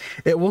like.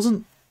 It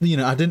wasn't, you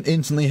know, I didn't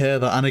instantly hear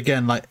that, and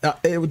again, like,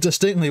 it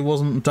distinctly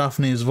wasn't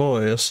Daphne's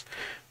voice,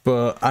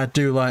 but I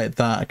do like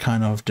that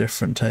kind of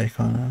different take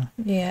on her.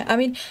 Yeah, I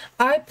mean,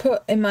 I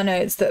put in my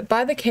notes that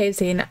by the cave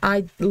scene,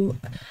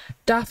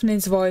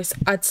 Daphne's voice,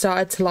 I'd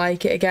started to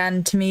like it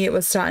again. To me, it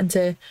was starting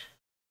to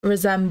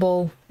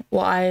resemble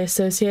what I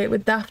associate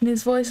with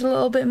Daphne's voice a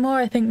little bit more.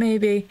 I think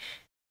maybe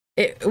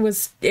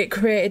it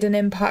created an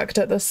impact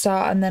at the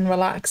start and then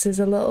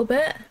relaxes a little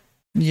bit.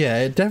 Yeah,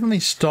 it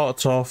definitely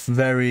starts off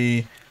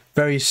very,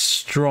 very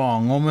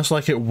strong, almost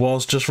like it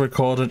was just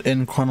recorded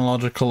in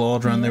chronological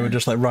order, and they were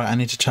just like, right, I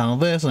need to channel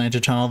this, I need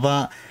to channel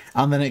that,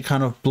 and then it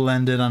kind of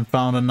blended and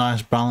found a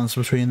nice balance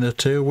between the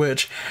two,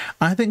 which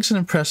I think is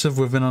impressive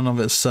within and of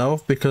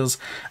itself, because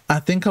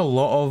I think a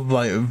lot of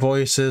like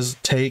voices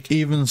take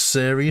even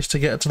series to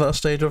get to that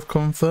stage of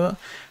comfort.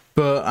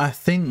 But I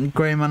think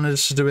Gray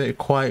managed to do it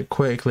quite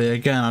quickly.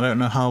 Again, I don't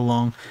know how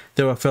long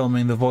they were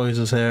filming the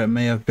voices here. It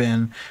may have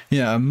been, you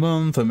know, a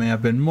month, it may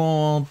have been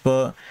more,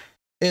 but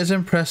it's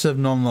impressive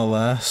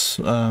nonetheless.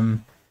 I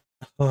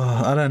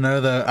don't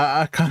know though.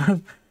 I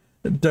kind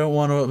of don't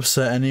want to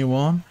upset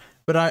anyone,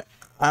 but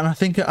I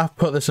think I've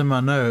put this in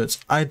my notes.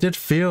 I did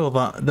feel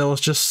that there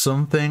was just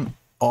something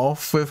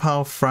off with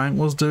how Frank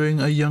was doing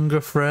a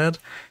younger Fred,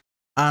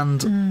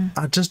 and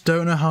I just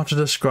don't know how to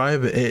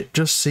describe it. It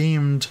just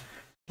seemed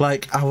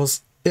like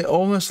it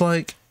almost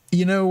like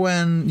you know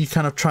when you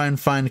kind of try and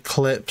find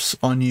clips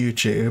on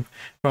YouTube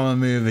from a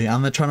movie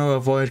and they're trying to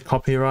avoid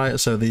copyright,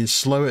 so they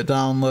slow it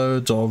down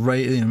loads or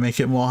rate, make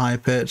it more high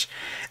pitch.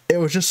 It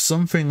was just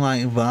something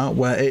like that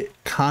where it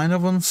kind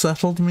of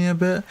unsettled me a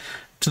bit,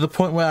 to the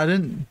point where I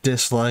didn't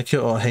dislike it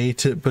or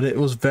hate it, but it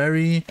was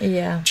very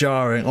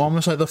jarring.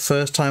 Almost like the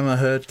first time I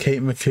heard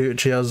Kate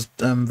McCucci as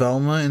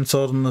Velma in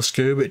Sword and the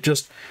Scoob, it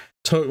just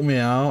took me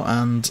out,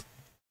 and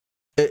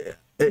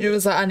it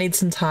was like, I need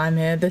some time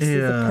here. This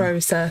is the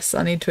process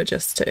I need to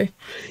adjust to.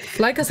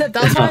 Like I said,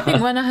 that's why I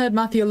think when I heard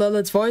Matthew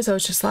Lillard's voice, I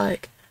was just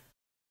like,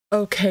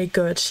 okay,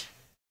 good.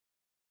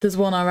 There's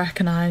one I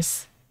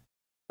recognise.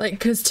 Like,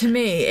 because to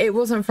me, it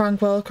wasn't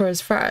Frank Welker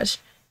as Fred.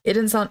 It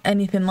didn't sound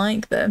anything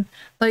like them.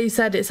 Like you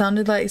said, it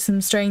sounded like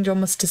some strange,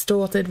 almost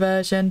distorted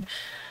version.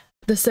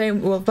 The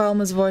same, well,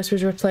 Velma's voice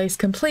was replaced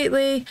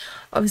completely.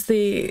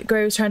 Obviously,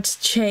 Gray was trying to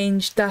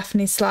change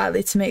Daphne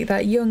slightly to make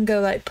that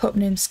younger, like, pup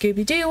named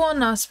Scooby Doo one.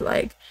 And I was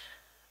like,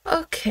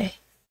 okay.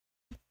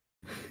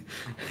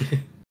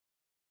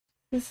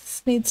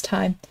 This needs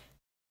time.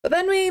 But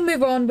then we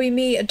move on. We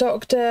meet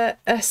Dr.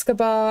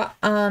 Escobar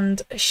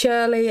and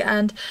Shirley,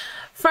 and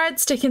Fred,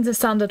 sticking to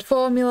standard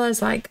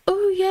formulas like,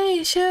 oh,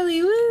 yay,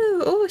 Shirley, woo,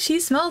 oh, she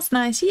smells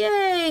nice,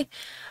 yay.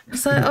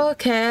 It's like,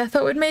 okay, I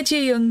thought we'd made you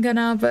younger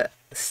now, but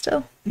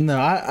still. No,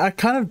 I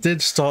kind of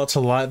did start to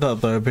like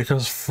that, though,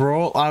 because for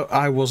all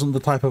I wasn't the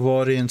type of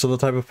audience or the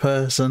type of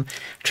person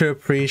to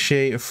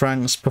appreciate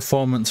Frank's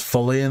performance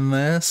fully in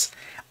this.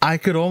 I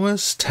could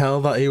almost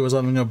tell that he was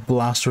having a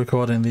blast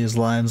recording these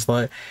lines.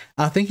 Like,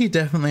 I think he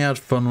definitely had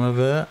fun with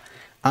it.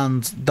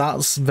 And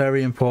that's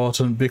very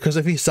important, because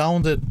if he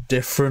sounded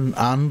different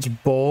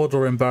and bored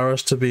or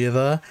embarrassed to be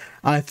there,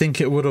 I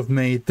think it would have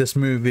made this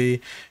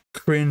movie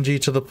cringy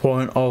to the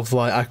point of,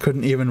 like, I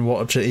couldn't even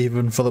watch it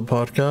even for the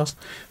podcast.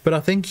 But I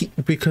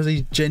think because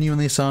he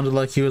genuinely sounded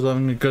like he was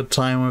having a good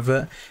time with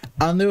it,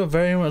 and they were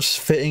very much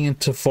fitting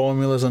into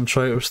formulas and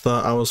tropes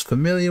that I was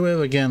familiar with.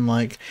 Again,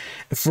 like,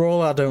 for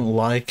all I don't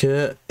like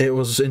it, it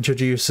was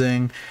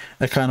introducing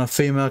a kind of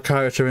female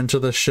character into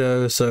the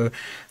show, so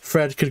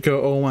Fred could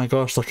go, oh my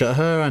gosh, look at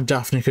her, and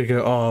Daphne could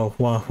go, oh,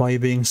 why are you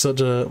being such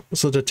a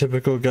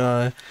typical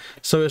guy?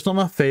 So it's not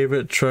my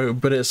favourite trope,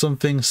 but it's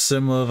something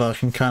similar that I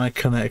can kind of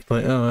connect,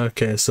 like, oh,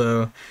 okay,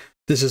 so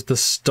this is the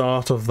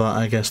start of that,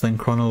 I guess, then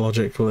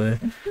chronologically,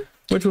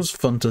 which was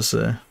fun to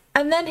see.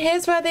 And then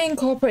here's where they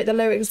incorporate the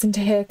lyrics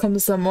into Here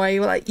Comes Some, where you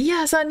were like,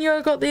 yes, I knew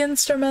I got the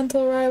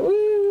instrumental right,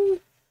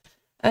 woo!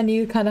 And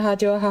you kind of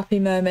had your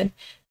happy moment.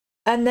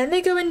 And then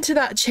they go into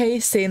that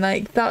chase scene,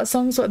 like, that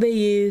song's what they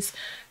use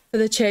for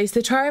the chase.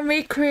 They try and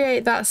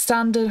recreate that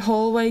standard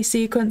hallway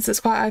sequence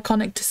that's quite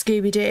iconic to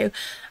Scooby-Doo.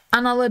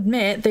 And I'll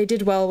admit, they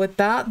did well with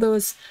that.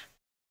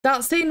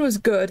 That scene was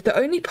good. The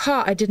only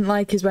part I didn't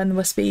like is when they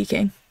were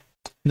speaking.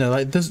 No,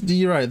 like, this,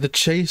 you're right, the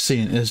chase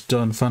scene is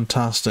done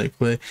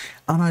fantastically,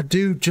 and I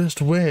do just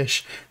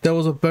wish there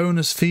was a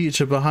bonus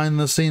feature behind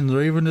the scenes,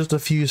 or even just a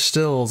few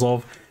stills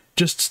of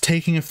just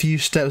taking a few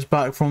steps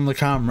back from the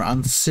camera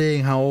and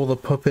seeing how all the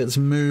puppets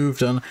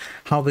moved and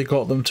how they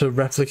got them to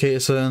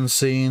replicate certain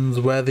scenes,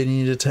 where they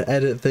needed to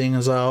edit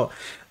things out.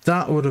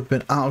 That would have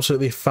been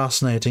absolutely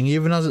fascinating,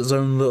 even as its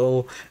own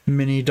little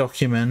mini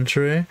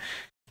documentary.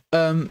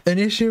 An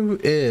issue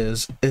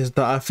is that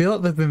I feel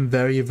like they've been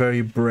very,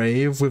 very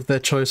brave with their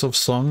choice of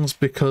songs,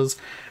 because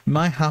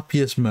my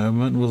happiest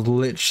moment was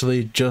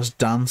literally just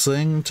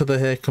dancing to the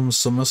Here Comes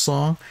Summer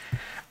song.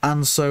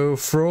 And so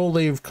for all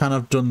they've kind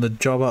of done the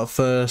job at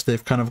first,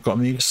 they've kind of got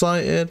me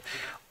excited.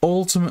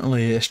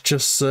 Ultimately, it's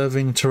just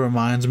serving to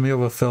remind me of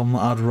a film that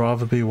I'd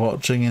rather be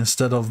watching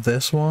instead of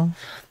this one.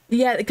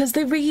 Yeah, because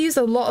they reuse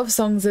a lot of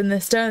songs in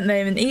this, don't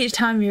they? And each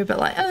time you're a bit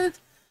like, oh,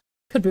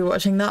 could be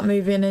watching that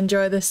movie and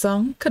enjoy this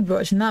song. Could be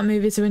watching that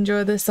movie to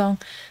enjoy this song.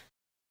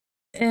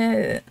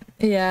 Yeah,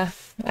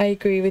 I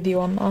agree with you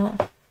on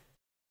that.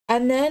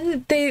 And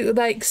then they,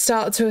 like,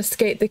 start to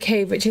escape the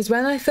cave, which is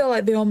when I feel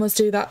like they almost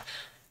do that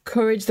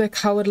Courage the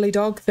Cowardly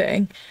Dog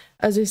thing,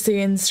 as we see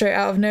in Straight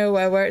Out of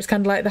Nowhere, where it's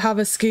kind of like they have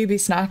a Scooby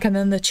snack and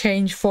then they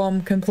change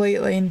form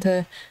completely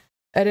into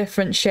a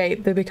different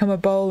shape. They become a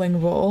bowling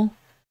ball.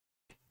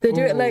 They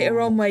do it later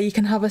on where you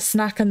can have a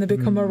snack and they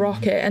become a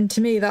rocket, and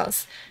to me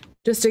that's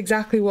just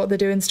exactly what they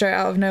do in Straight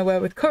Out of Nowhere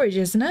with Courage,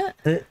 isn't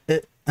it?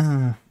 It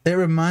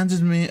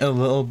reminded me a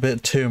little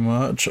bit too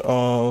much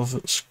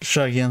of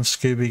Shaggy and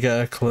Scooby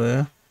Get a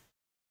Clue,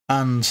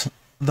 and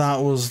that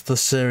was the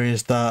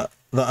series that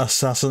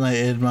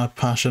assassinated my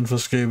passion for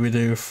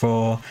Scooby-Doo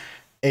for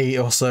 8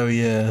 or so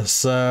years.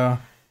 So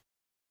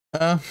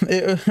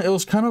it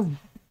was kind of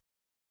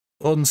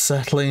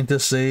unsettling to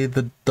see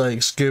that, like,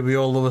 Scooby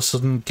all of a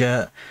sudden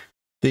get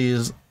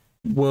these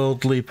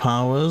worldly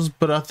powers,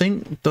 but I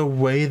think the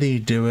way they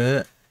do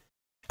it,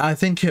 I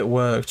think it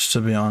worked,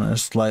 to be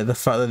honest. Like, the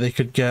fact that they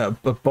could get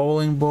a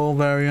bowling ball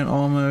variant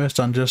almost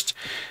and just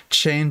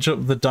change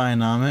up the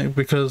dynamic,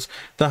 because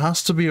there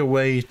has to be a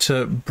way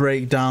to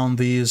break down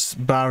these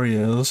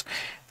barriers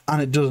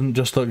and it doesn't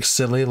just look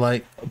silly,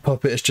 like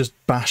puppets just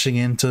bashing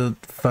into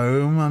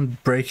foam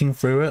and breaking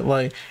through it.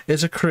 Like,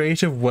 it's a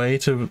creative way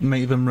to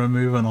make them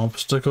remove an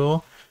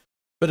obstacle.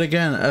 But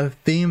again, a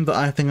theme that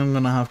I think I'm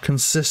going to have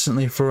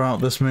consistently throughout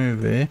this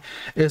movie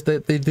is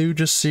that they do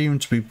just seem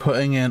to be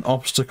putting in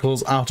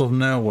obstacles out of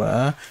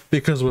nowhere,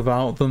 because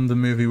without them, the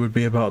movie would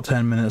be about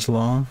 10 minutes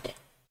long.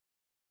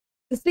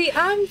 See,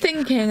 I'm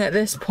thinking at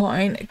this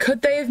point,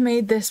 could they have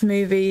made this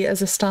movie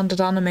as a standard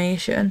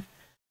animation?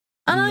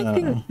 And No. I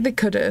think they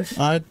could have.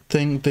 I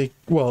think they...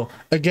 Well,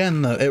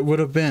 again, though, it would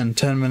have been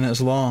 10 minutes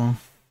long.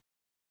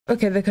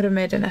 Okay, they could have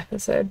made an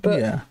episode, but...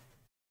 Yeah.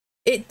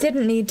 It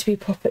didn't need to be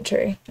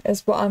puppetry,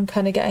 is what I'm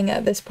kind of getting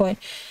at this point.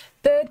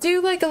 They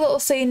do like a little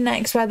scene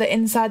next where they're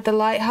inside the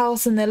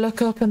lighthouse and they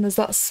look up and there's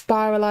that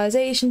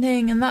spiralization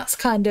thing, and that's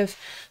kind of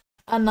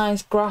a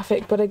nice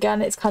graphic, but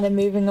again, it's kind of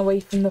moving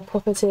away from the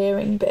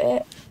puppeteering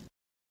bit.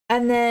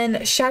 And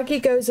then Shaggy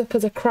goes up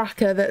as a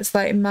cracker that's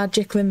like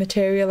magically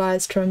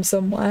materialized from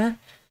somewhere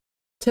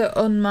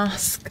to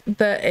unmask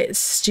that it's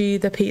Stu,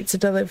 the pizza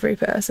delivery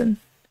person.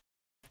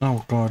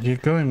 Oh god, you're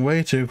going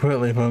way too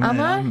quickly for me.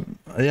 Am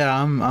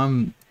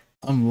I?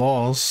 I'm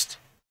lost.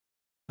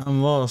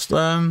 I'm lost.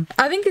 I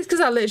think it's because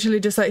I literally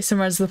just like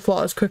summarized the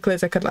plot as quickly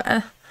as I could.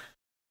 Like,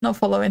 not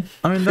following.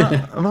 I mean,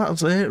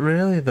 that's it,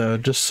 really. Though,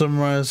 just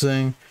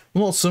summarizing.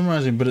 Well, not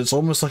summarizing, but it's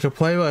almost like a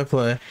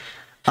play-by-play.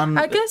 And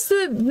I guess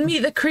meet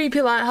the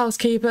creepy lighthouse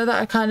keeper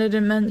that I kind of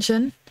didn't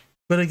mention.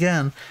 But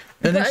again,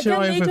 an But issue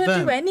again, I they have with don't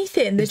them, do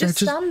anything. They is they're just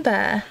stand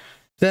there.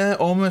 they're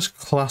almost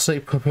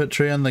classic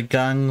puppetry, and the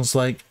gang's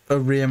like a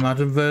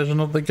reimagined version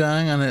of the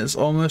gang, and it's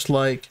almost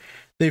like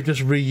they've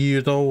just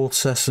reused old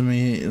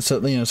Sesame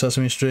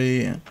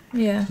Street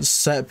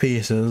set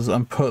pieces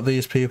and put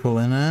these people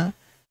in it.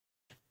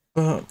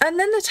 But And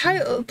then the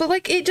title, but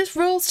like it just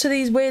rolls to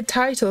these weird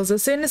titles.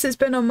 As soon as it's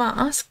been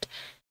unmasked,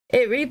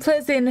 it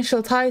replays the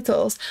initial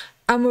titles,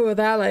 and we were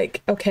there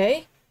like,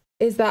 okay,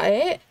 is that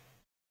it?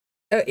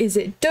 Is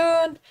it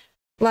done?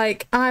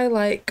 Like, I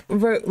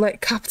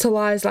wrote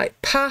capitalized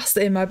past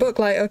in my book,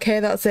 like,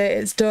 okay, that's it,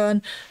 it's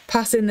done.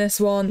 Passing this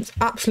one, it's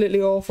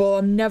absolutely awful.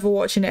 I'm never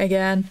watching it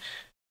again.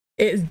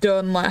 It's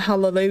done, like,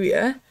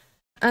 hallelujah.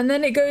 And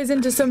then it goes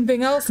into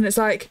something else, and it's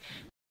like,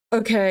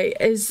 okay,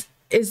 is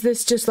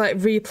this just like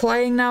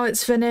replaying now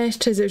it's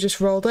finished? Is it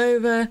just rolled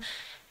over?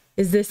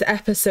 Is this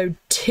episode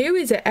 2?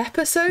 Is it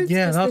episodes?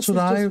 yeah, that's what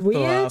I thought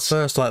at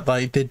first. Like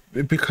they did,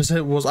 because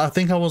it was. I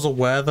think I was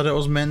aware that it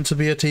was meant to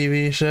be a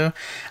TV show.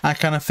 I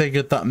kind of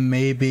figured that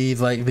maybe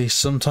like they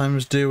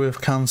sometimes do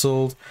with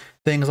cancelled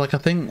things. Like I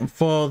think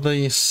for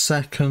the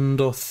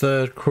second or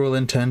third Cruel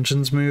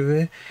Intentions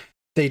movie,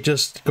 they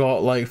just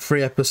got like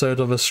 3 episodes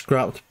of a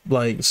scrapped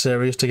like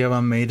series together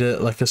and made it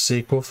like a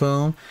sequel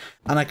film.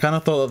 And I kind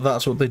of thought that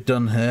that's what they'd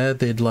done here.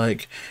 They'd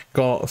like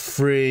got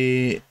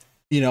 3,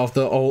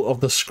 of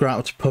the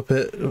scrapped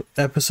puppet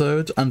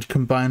episodes and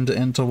combined it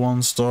into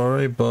one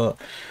story, but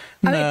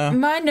no. I mean,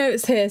 my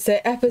notes here say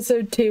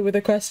episode 2 with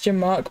a question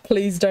mark.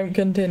 Please don't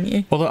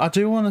continue. Although I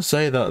do want to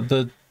say that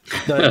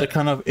the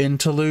kind of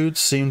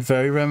interludes seemed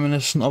very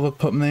reminiscent of a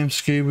pup named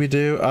Scooby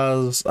Doo.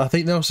 As I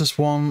think there was this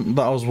one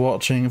that I was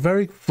watching,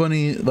 very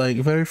funny, like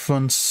very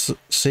fun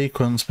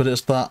sequence, but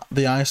it's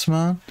the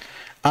Iceman,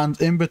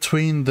 and in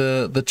between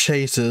the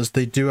chases,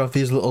 they do have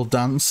these little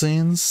dance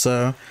scenes.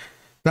 So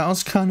that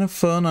was kind of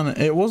fun, and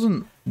it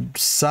wasn't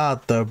sad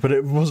though, but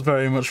it was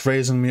very much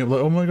raising me up.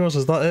 Like, oh my gosh,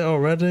 is that it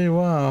already?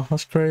 Wow,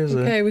 that's crazy.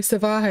 Okay, we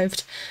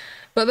survived.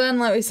 But then,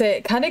 like we say,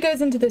 it kind of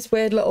goes into this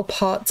weird little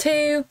part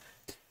 2.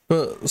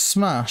 But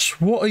Smash,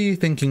 what are you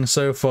thinking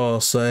so far,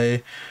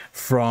 say,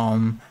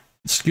 from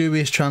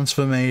Scooby's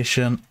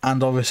transformation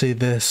and obviously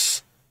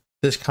this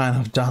kind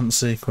of dance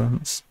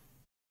sequence?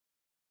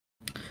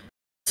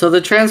 So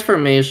the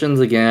transformations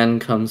again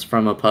comes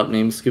from a pup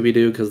named Scooby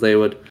Doo, because they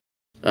would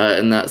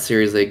in that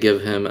series they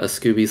give him a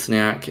Scooby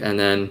snack, and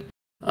then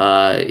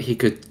he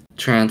could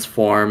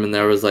transform, and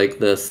there was like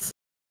this,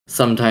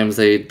 sometimes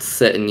they'd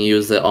sit and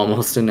use it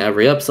almost in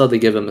every episode. They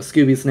give him a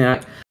Scooby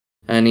snack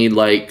and he'd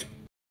like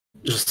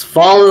just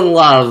fall in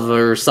love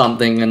or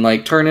something and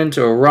like turn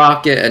into a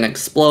rocket and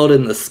explode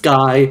in the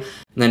sky, and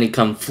then he'd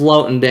come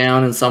floating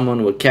down and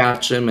someone would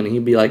catch him and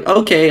he'd be like,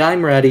 okay,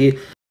 I'm ready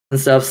and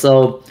stuff.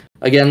 So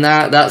again,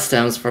 that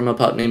stems from a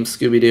pup named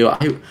Scooby Doo.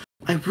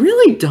 I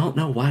really don't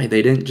know why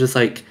they didn't just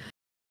like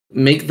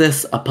make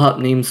this a pup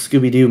named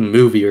Scooby Doo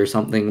movie or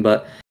something.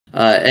 But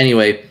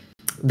anyway,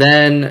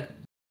 then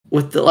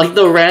with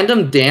the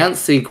random dance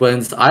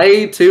sequence,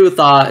 I too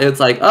thought it's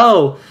like,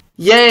 oh,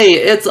 yay,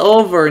 it's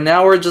over.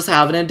 Now we're just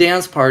having a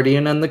dance party,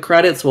 and then the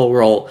credits will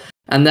roll.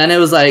 And then it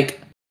was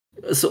like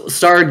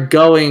started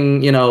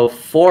going,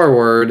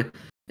 forward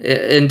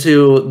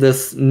into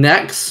this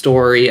next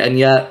story, and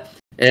yet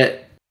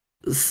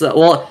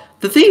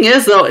the thing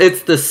is, though,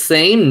 it's the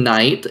same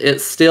night. It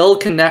still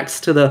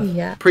connects to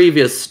the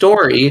previous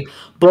story.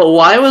 But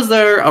why was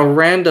there a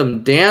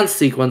random dance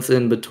sequence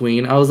in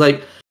between? I was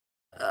like,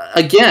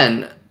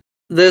 again,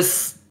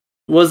 this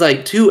was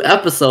like 2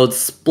 episodes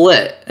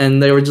split,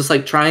 and they were just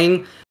like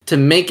trying to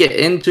make it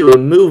into a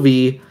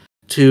movie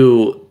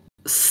to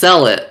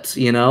sell it,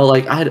 you know?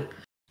 Like,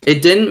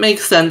 it didn't make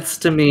sense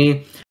to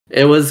me.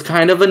 It was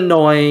kind of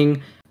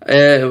annoying.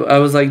 I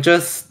was like,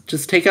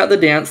 just take out the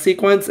dance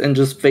sequence and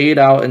just fade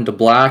out into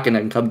black and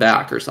then come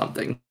back or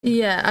something.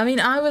 Yeah, I mean,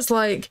 I was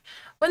like,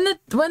 when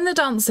the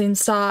dance scene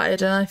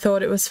started and I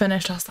thought it was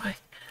finished, I was like,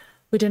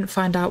 we didn't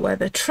find out where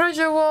the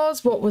treasure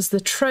was. What was the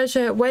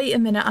treasure? Wait a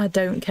minute, I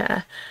don't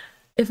care.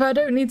 If I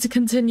don't need to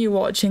continue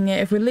watching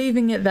it, if we're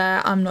leaving it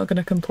there, I'm not going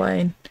to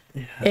complain.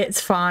 Yeah. It's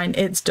fine.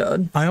 It's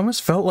done. I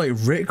almost felt like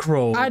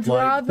Rickrolled. I'd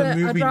rather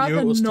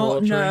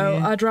not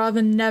know. I'd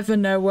rather never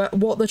know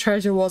what the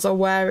treasure was or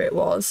where it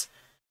was,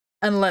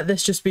 and let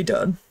this just be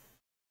done.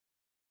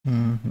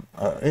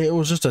 It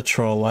was just a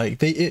troll.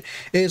 Like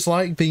it's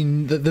like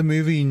the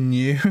movie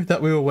knew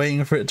that we were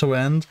waiting for it to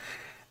end,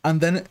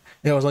 and then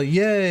it was like,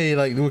 yay!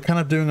 Like we're kind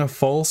of doing a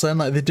false end.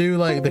 Like they do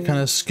like the kind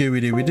of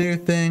Scooby Doo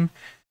thing.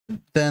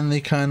 Then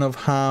they kind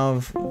of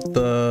have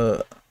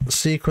the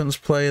sequence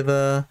play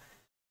there,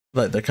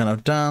 like the kind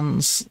of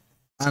dance,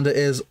 and it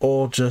is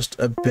all just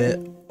a bit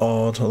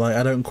odd. Like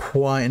I don't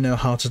quite know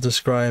how to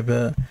describe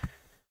it,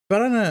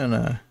 but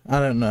I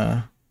don't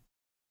know.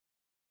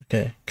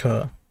 Okay,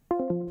 cut.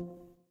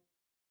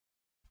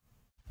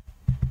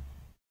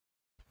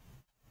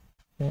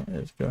 What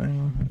is going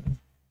on here?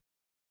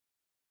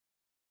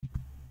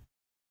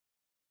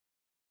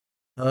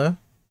 Hello?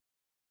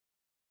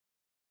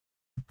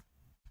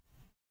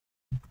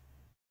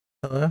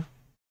 Hello?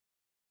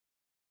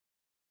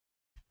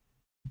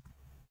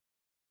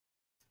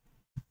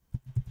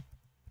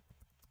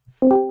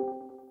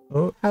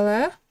 Oh.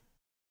 Hello?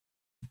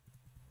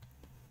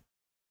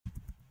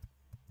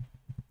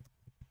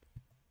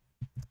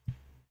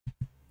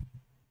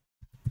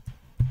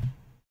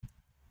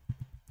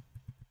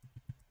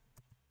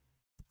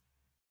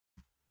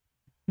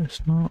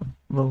 It's not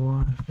the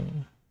Wi-Fi.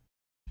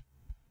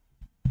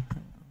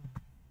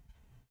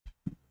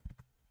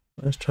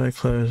 Let's try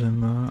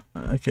closing that.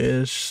 Okay,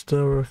 it's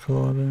still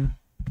recording.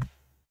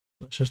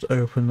 Let's just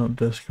open up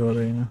Discord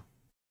again.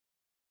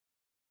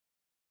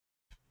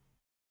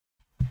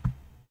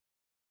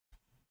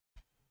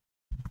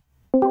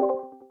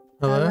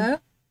 Hello?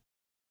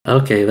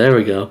 Okay, there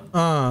we go.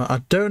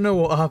 I don't know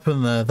what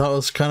happened there. That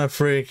was kind of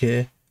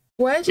freaky.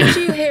 Where did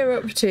you hear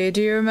up to? Do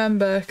you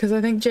remember? Because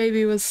I think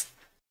JB was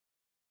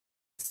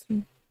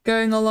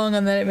going along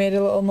and then it made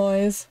a little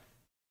noise.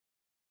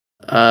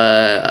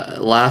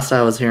 Last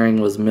I was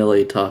hearing was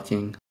Millie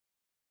talking.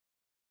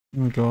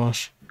 Oh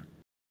gosh.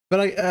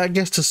 But I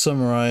guess to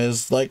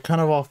summarize, like kind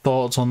of our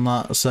thoughts on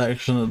that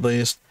section at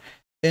least,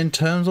 in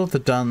terms of the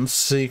dance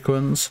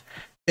sequence,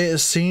 it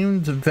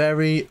seemed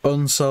very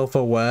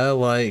unself-aware,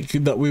 like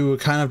that we were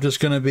kind of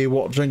just going to be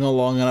watching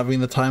along and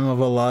having the time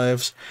of our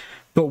lives.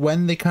 But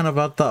when they kind of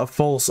had that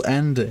false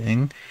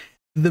ending,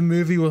 the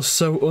movie was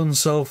so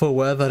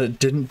unself-aware that it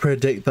didn't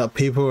predict that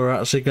people were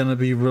actually going to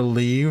be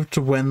relieved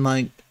when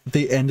like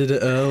they ended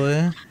it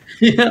early.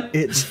 Yeah.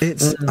 It's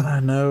I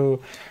don't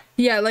know.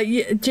 Yeah, like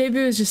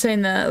JB was just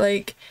saying that,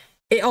 like,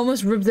 it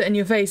almost rubs it in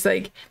your face,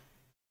 like,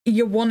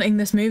 you're wanting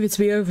this movie to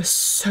be over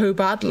so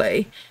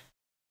badly.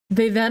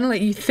 They then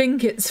let you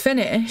think it's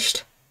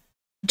finished,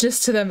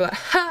 just to then be like,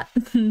 ha,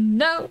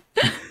 no,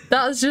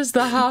 that's just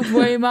the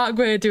halfway mark,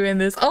 we're doing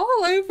this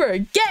all over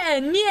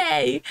again,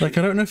 yay! Like,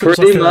 I don't know if it's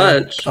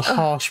like a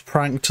harsh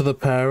prank to the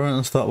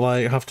parents that,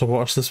 like, have to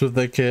watch this with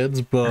their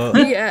kids, but...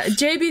 Yeah,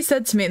 JB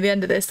said to me at the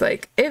end of this,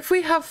 like,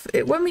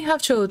 when we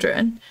have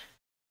children,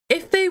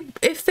 if they,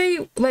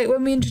 like,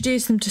 when we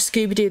introduce them to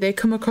Scooby Doo, they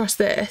come across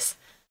this,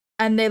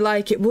 and they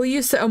like it, will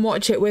you sit and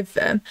watch it with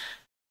them?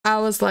 I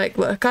was like,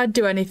 look, I'd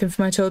do anything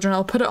for my children.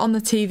 I'll put it on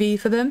the TV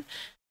for them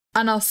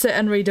and I'll sit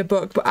and read a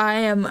book, but I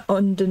am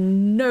under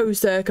no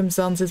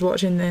circumstances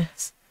watching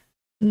this.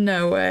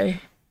 No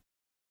way.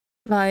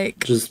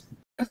 Like... Just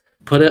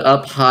put it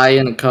up high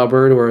in a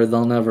cupboard where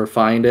they'll never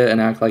find it and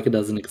act like it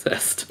doesn't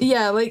exist.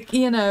 Yeah, like,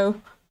 you know,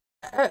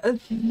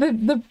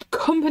 the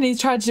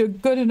company's tried to do a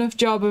good enough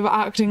job of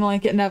acting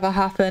like it never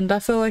happened. I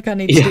feel like I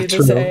need to do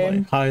the same.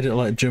 Like, hide it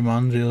like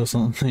Jumanji or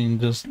something.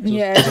 Just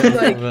yeah,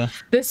 like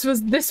this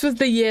was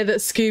the year that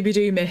Scooby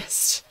Doo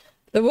missed.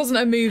 There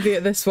wasn't a movie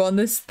at this one.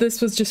 This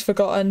was just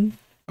forgotten.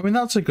 I mean,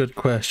 that's a good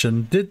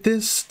question. Did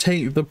this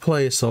take the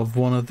place of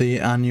one of the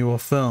annual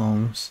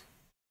films?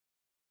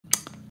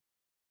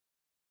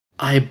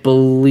 I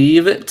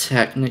believe it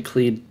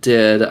technically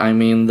did. I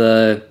mean,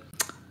 what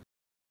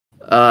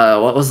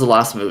was the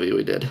last movie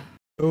we did?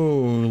 Oh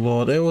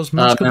Lord, it was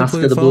Mask of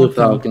the Blue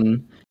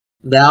Falcon.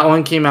 That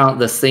one came out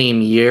the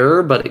same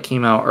year, but it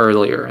came out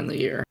earlier in the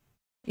year.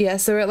 Yeah,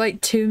 so we're at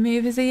like 2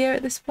 movies a year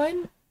at this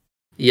point.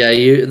 Yeah,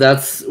 we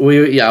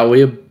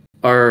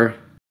are.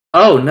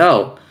 Oh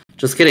no,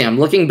 just kidding. I'm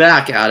looking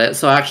back at it.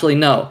 So actually,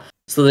 no.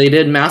 So they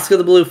did Mask of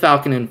the Blue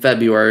Falcon in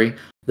February.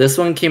 This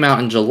one came out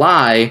in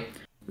July.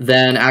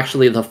 Then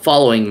actually the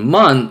following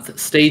month,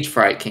 Stage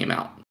Fright came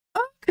out.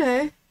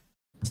 Okay.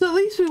 So at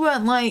least we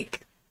weren't,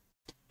 like,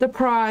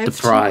 deprived.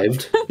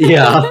 Deprived.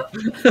 Yeah.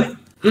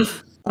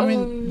 I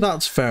mean,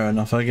 that's fair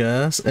enough, I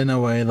guess, in a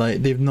way.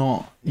 Like, they've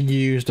not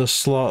used a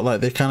slot,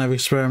 like, they kind of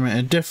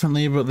experimented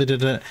differently, but they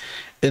did it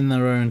in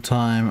their own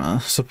time. I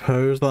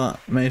suppose that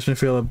makes me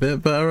feel a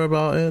bit better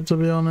about it, to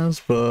be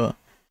honest, but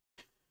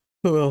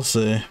we'll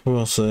see.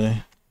 We'll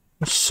see.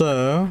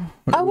 So...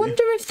 I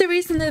wonder if the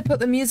reason they put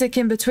the music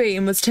in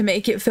between was to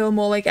make it feel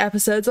more like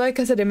episodes. Like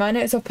I said, in my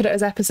notes, I've put it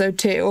as episode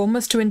 2,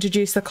 almost to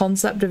introduce the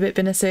concept of it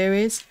being a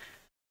series.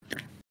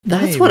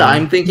 That's what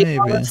I'm thinking,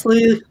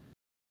 honestly.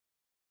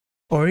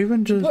 Or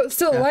even just... But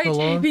still, like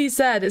JP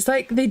said, it's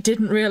like they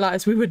didn't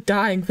realise we were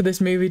dying for this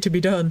movie to be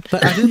done.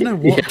 Like, I didn't know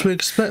what to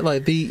expect.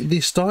 Like,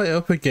 they start it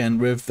up again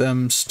with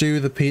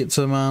Stu the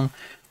Pizza Man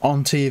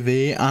on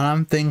TV, and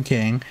I'm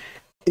thinking...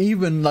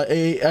 Even, like,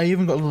 I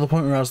even got to the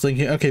point where I was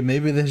thinking, okay,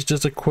 maybe this is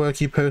just a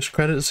quirky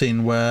post-credit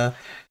scene where,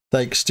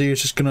 like,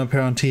 Stu's just gonna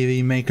appear on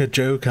TV, make a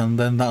joke, and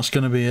then that's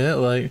gonna be it,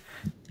 like...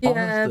 Yeah,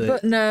 honestly.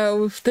 But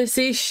no, they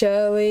see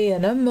Shirley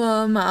and her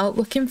mum out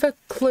looking for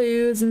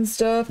clues and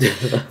stuff.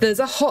 There's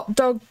a hot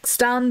dog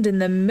stand in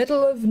the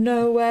middle of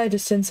nowhere,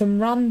 just in some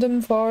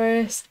random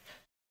forest.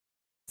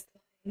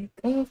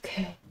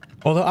 Okay.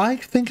 Although I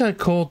think I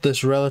called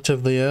this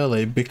relatively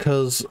early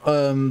because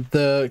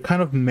the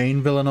kind of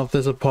main villain of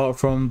this, apart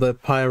from the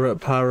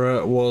pirate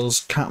parrot,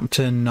 was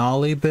Captain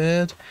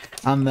Gnarlybeard,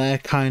 and their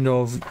kind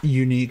of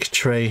unique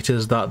trait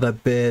is that their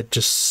beard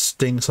just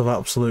stinks of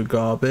absolute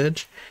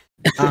garbage.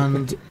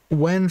 And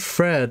when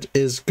Fred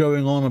is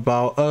going on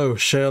about, oh,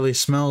 Shirley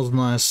smells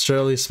nice,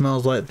 Shirley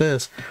smells like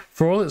this,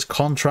 for all it's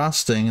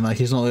contrasting, like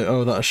he's not like,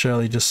 oh, that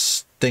Shirley just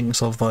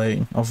stinks of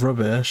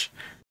rubbish.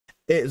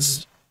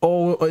 It's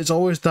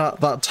always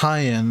that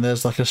tie-in.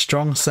 There's like a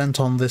strong scent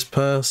on this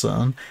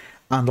person,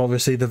 and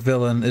obviously the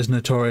villain is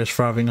notorious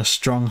for having a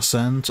strong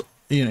scent,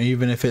 you know,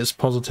 even if it's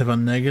positive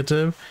and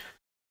negative.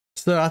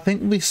 So I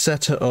think we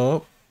set it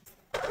up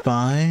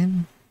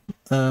fine.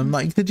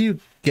 Like, did you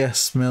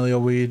guess, Millie, or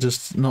were you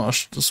just not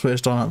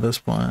switched on at this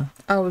point?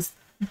 I was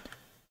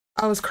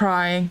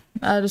crying.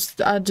 I just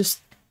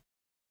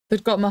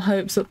they'd got my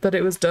hopes up that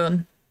it was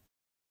done.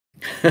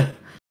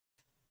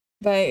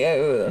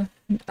 Like,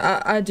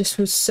 I just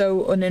was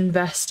so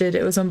uninvested.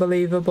 It was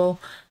unbelievable.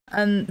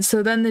 And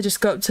so then they just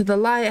go up to the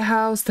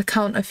lighthouse, they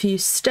count a few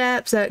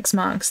steps, X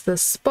marks the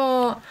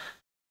spot.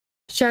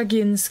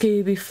 Shaggy and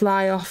Scooby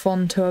fly off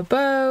onto a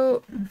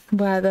boat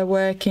where they're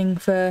working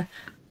for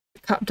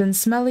Captain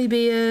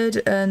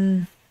Smellybeard,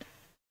 and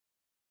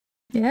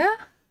yeah,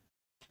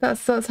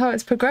 that's how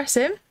it's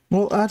progressing.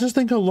 Well, I just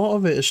think a lot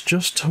of it is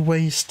just to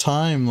waste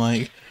time.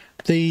 Like,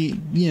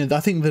 I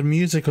think the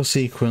musical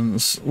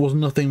sequence was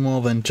nothing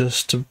more than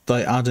just to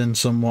like add in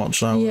some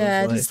watch hours.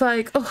 Yeah, it's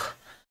like, oh,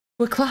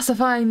 we're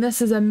classifying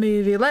this as a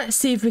movie. Let's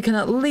see if we can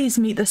at least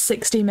meet the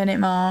 60-minute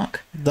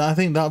mark. I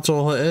think that's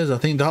all it is. I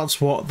think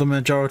that's what the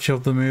majority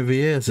of the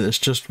movie is. It's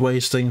just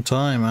wasting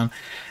time, and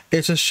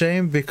it's a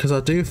shame because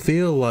I do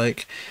feel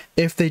like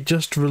if they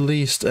just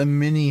released a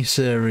mini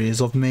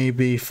series of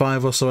maybe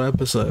 5 or so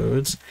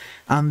episodes,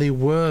 and they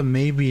were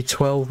maybe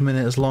 12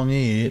 minutes long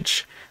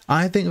each,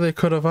 I think they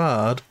could have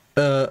had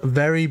a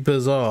very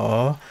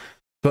bizarre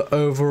but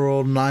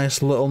overall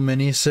nice little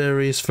mini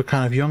series for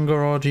kind of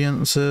younger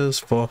audiences,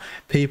 for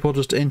people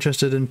just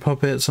interested in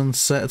puppets and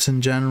sets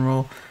in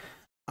general.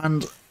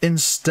 And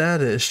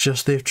instead it's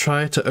just they've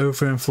tried to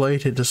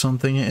overinflate it to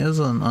something it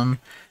isn't, and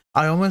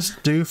I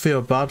almost do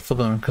feel bad for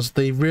them because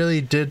they really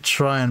did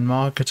try and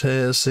market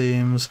it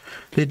seems.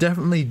 They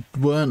definitely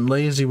weren't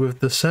lazy with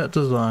the set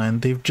design.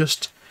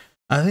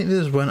 I think they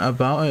just went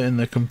about it in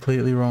the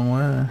completely wrong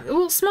way.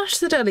 Well, smash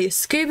the deli.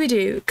 Scooby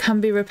Doo can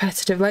be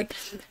repetitive. Like,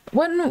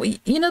 when,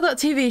 you know that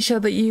TV show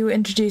that you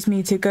introduced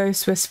me to,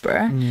 Ghost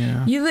Whisperer?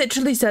 Yeah. You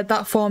literally said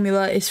that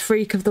formula is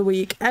Freak of the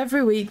Week.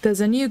 Every week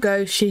there's a new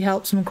ghost, she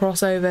helps them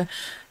cross over.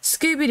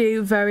 Scooby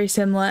Doo, very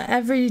similar.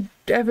 Every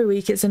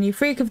week it's a new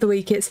Freak of the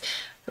Week. It's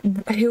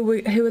who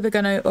are they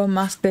going to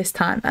unmask this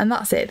time? And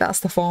that's it.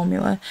 That's the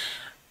formula.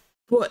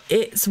 But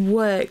it's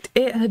worked.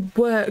 It had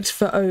worked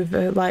for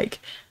over, like,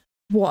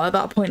 what at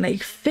that point,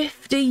 like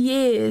 50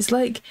 years.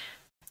 Like,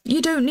 you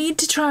don't need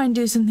to try and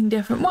do something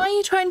different. Why are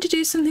you trying to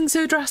do something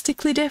so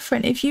drastically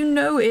different if you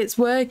know it's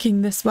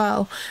working this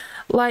well?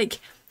 Like,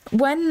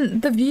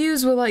 when the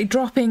views were like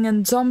dropping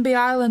and Zombie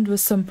Island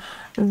was some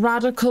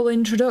radical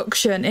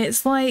introduction,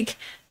 it's like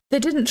they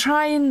didn't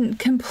try and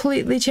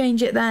completely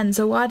change it then,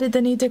 so why did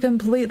they need to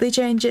completely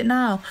change it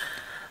now?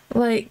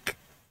 Like,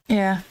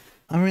 yeah.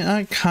 I mean,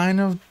 I kind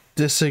of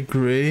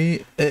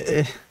disagree.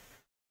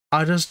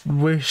 I just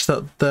wish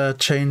that their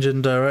change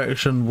in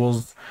direction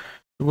was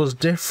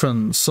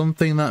different,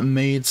 something that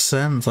made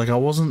sense. Like, I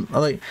wasn't,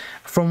 like,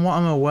 from what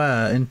I'm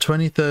aware, in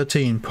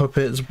 2013,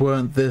 puppets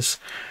weren't this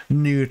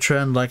new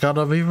trend. Like, I'd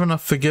have even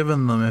have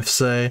forgiven them if,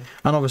 say,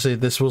 and obviously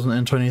this wasn't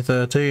in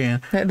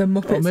 2013. Like the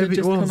Muppets had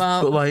just come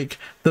out.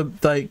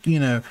 But like, you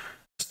know,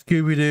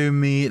 Scooby-Doo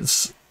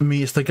meets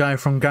the guy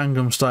from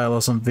Gangnam Style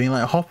or something,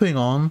 like hopping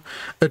on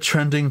a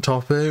trending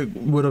topic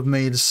would have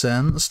made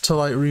sense to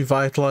like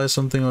revitalize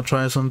something or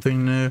try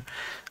something new,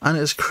 and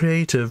it's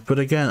creative. But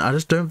again, I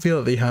just don't feel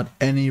that they had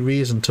any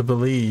reason to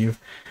believe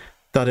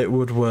that it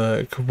would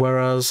work.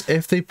 Whereas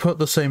if they put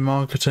the same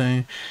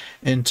marketing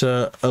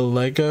into the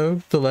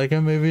Lego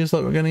movies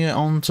that we're going to get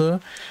onto,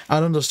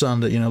 I'd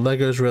understand it. You know,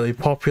 Lego's really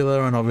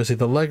popular, and obviously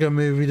the Lego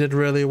movie did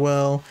really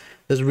well.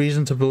 There's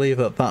reason to believe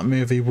that that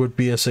movie would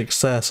be a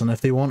success, and if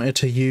they wanted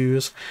to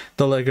use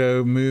the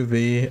Lego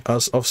movie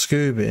of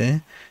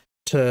Scooby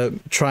to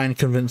try and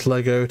convince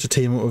Lego to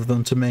team up with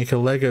them to make a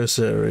Lego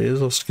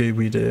series of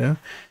Scooby Doo,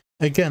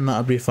 again,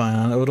 that'd be fine.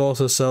 And it would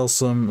also sell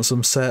some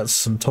sets,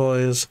 some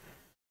toys,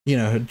 you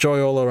know,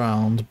 joy all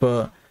around.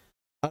 But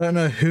I don't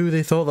know who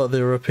they thought that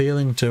they were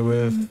appealing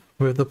to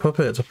with the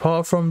puppets,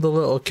 apart from the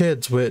little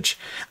kids, which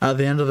at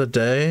the end of the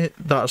day,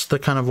 that's the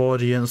kind of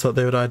audience that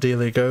they would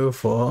ideally go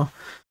for.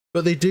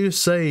 But they do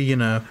say, you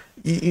know,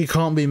 you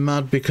can't be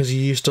mad because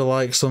you used to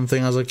like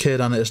something as a kid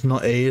and it's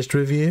not aged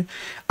with you.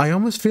 I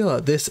almost feel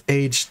like this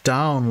aged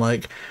down.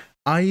 Like,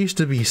 I used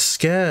to be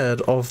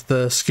scared of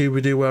the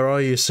Scooby Doo Where Are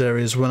You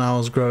series when I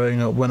was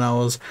growing up, when I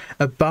was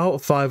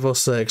about 5 or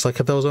 6. Like,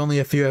 there was only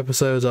a few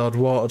episodes I'd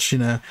watch, you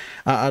know.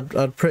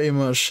 I'd pretty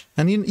much,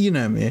 and you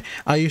know me,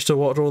 I used to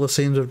watch all the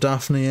scenes with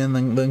Daphne and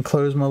then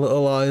close my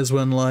little eyes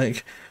when,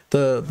 like,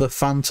 the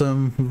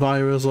phantom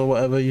virus or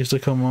whatever used to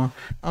come on.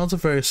 I was a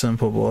very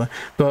simple boy,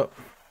 but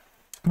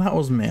that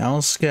was me. I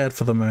was scared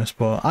for the most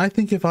part. I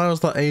think if I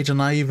was that age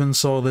and I even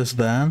saw this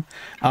then,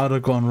 I would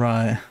have gone,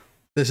 right,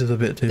 this is a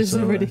bit too This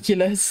is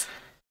ridiculous.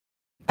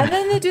 And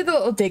then they do the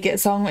little Dig It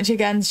song, which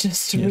again is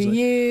just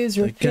reuse,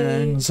 repeat. The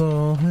gang's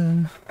all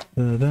here.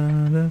 Da,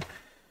 da,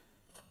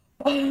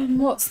 da.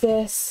 What's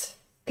this?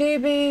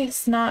 Scooby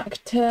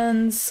snack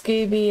turns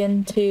Scooby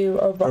into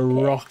a rocket. A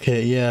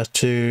rocket, yeah,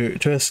 to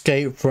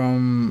escape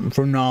from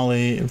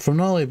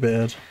Gnarly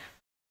Beard.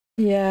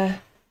 Yeah,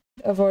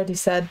 I've already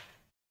said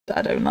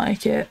I don't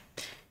like it.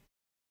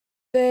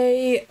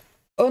 They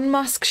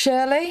unmask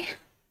Shirley,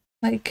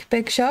 like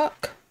big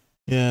shock.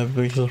 Yeah,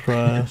 big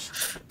surprise.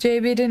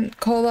 JB didn't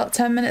call that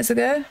 10 minutes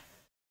ago.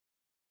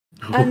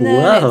 And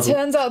then it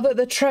turns out that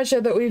the treasure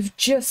that we've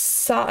just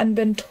sat and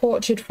been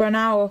tortured for an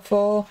hour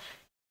for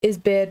is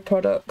beard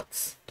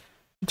products.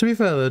 To be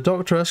fair, though,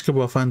 Dr.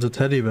 Escobar finds a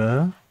teddy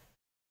bear.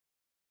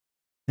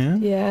 Yeah?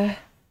 Yeah.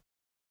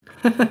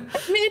 Admittedly,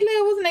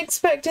 I wasn't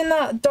expecting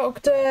that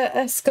Dr.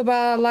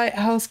 Escobar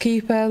lighthouse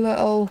keeper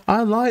little...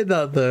 I like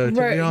that, though, to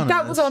be honest.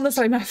 That was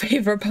honestly my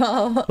favourite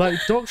part. Like,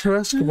 Dr.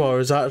 Escobar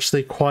is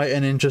actually quite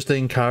an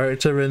interesting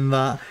character in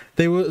that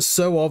they were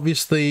so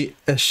obviously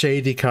a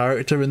shady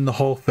character in the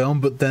whole film,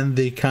 but then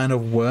they kind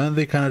of weren't.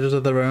 They kind of just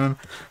had their own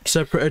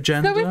separate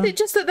agenda. So is it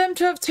just that them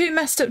to have two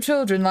messed up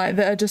children, like,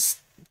 that are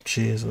just...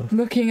 Jesus.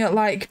 Looking at,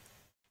 like...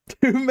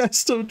 Two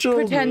messed up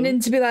children. Pretending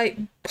to be, like,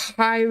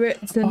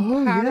 pirates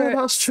and parrots. Yeah,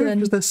 that's true,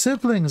 because they're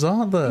siblings,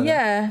 aren't they?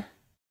 Yeah.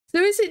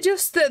 So is it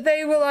just that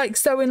they were, like,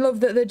 so in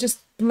love that they just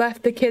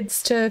left the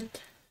kids to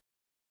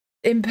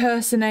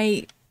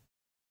impersonate,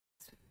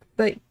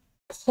 like,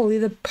 Polly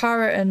the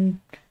parrot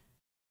and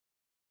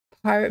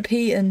Pirate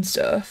Pete and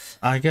stuff?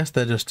 I guess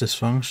they're just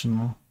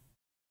dysfunctional.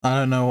 I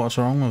don't know what's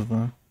wrong with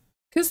them.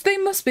 Because they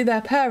must be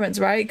their parents,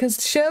 right?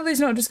 Because Shirley's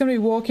not just going to be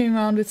walking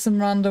around with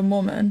some random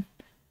woman.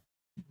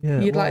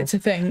 Yeah, You'd like to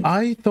think.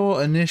 I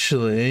thought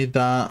initially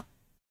that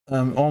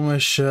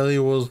almost Shirley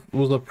was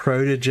a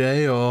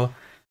protege or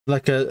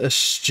like a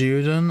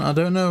student. I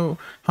don't know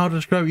how to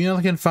describe it. You know,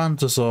 like in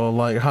Phantosaur,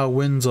 like how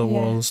Windsor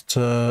was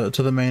to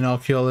the main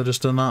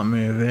archaeologist in that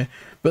movie.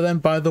 But then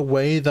by the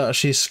way that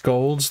she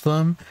scolds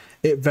them,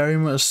 it very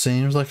much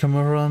seems like a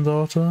mother and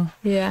daughter.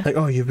 Yeah. Like,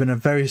 oh, you've been a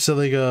very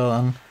silly girl,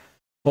 and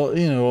or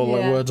you know, or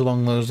like words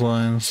along those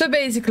lines. So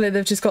basically,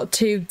 they've just got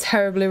two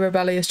terribly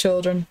rebellious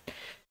children.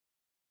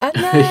 And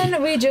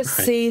then we just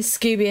see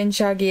Scooby and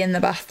Shaggy in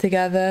the bath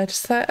together,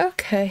 just like,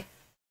 okay.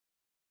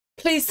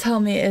 Please tell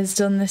me it is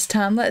done this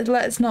time.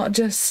 Let's not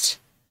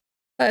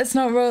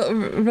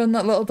run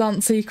that little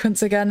dance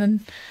sequence again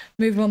and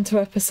move on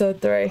to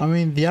episode 3. I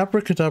mean, the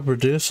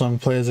Abracadabra-Doo song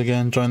plays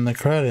again during the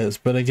credits,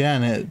 but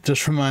again, it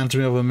just reminds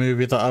me of a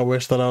movie that I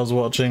wish that I was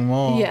watching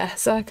more.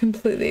 Yes, I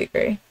completely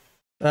agree.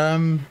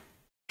 I'm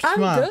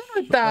good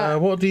with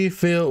that. What do you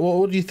feel?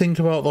 What do you think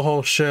about the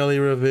whole Shirley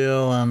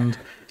reveal and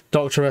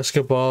Dr.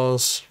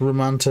 Escobar's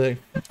romantic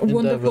wonderful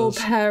endeavors?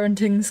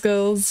 Parenting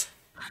skills?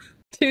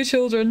 2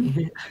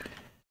 children.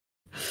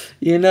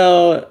 You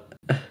know,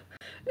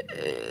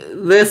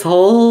 this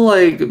whole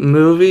like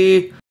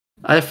movie,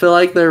 I feel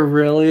like there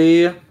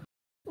really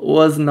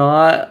was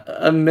not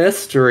a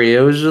mystery.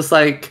 It was just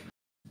like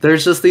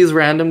there's just these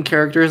random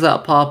characters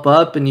that pop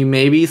up and you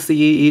maybe see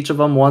each of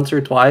them once or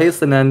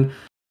twice, and then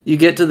you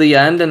get to the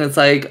end and it's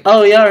like,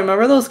 oh yeah,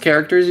 remember those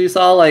characters you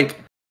saw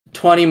like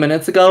 20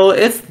 minutes ago?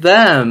 It's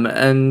them.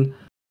 And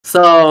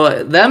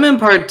so them in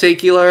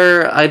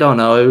particular, I don't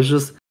know, it was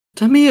just,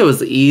 to me it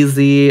was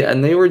easy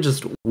and they were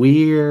just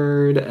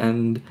weird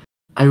and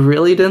I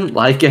really didn't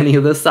like any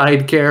of the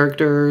side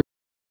characters.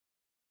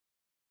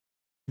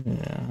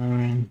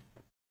 Yeah,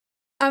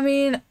 I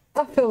mean,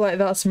 I feel like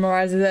that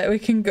summarizes it. We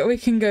can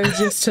go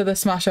just to the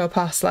smash or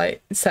pass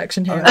like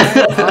section here.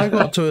 I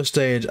got to a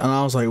stage and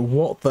I was like,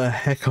 what the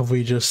heck have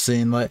we just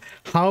seen? Like,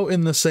 how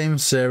in the same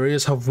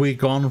series have we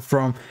gone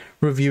from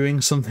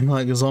reviewing something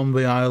like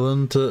Zombie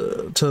Island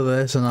to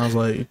this? And I was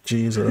like,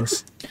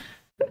 Jesus.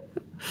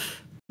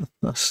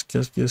 That's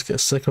just get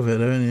sick of it,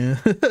 don't you?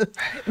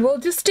 Well,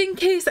 just in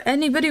case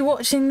anybody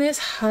watching this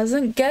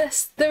hasn't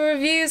guessed the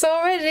reviews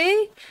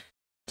already,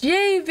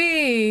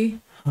 JB,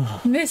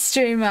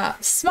 mystery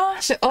map,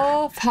 smash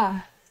or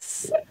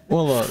pass?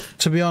 Well, look,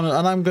 to be honest,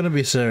 and I'm going to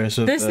be serious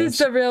with this. This is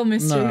the real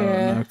mystery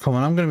here. No, come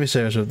on, I'm going to be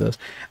serious with this.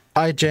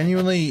 I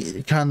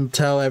genuinely can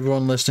tell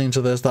everyone listening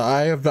to this that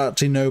I have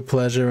actually no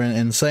pleasure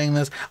in saying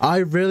this. I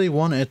really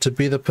wanted to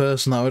be the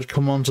person that would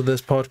come onto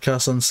this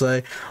podcast and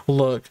say,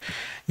 look,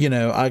 you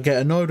know, I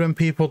get annoyed when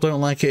people don't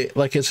like it,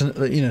 like it's,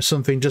 you know,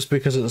 something just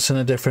because it's in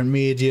a different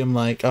medium.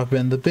 Like, I've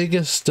been the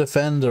biggest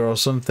defender or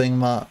something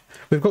that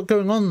we've got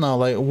going on now.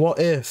 Like, what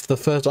if the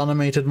first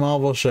animated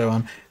Marvel show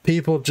and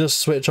people just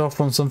switch off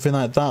from something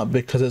like that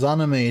because it's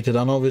animated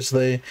and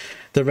obviously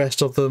the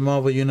rest of the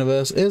Marvel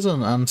universe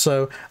isn't? And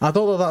so I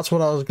thought that that's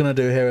what I was going to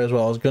do here as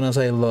well. I was going to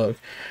say, look,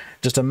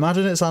 just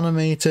imagine it's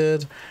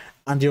animated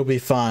and you'll be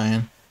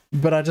fine.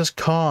 But I just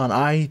can't.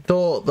 I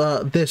thought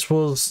that this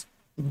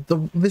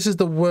is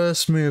the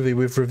worst movie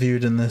we've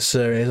reviewed in this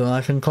series, and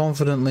I can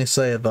confidently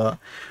say that.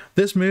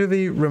 This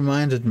movie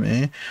reminded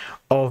me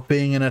of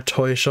being in a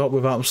toy shop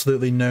with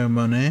absolutely no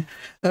money.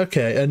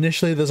 Okay,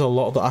 initially there's a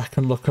lot that I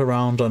can look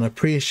around and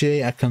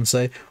appreciate. I can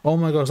say, oh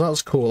my gosh,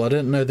 that's cool. I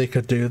didn't know they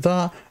could do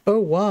that. Oh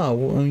wow,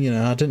 you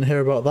know, I didn't hear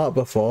about that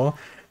before.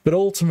 But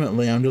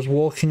ultimately, I'm just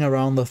walking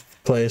around the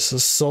place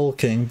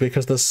sulking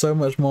because there's so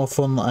much more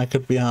fun that I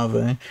could be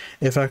having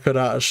if I could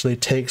actually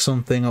take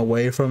something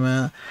away from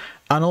it.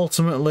 And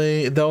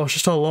ultimately, there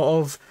was a lot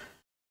of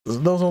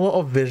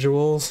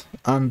visuals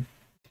and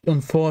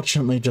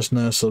unfortunately just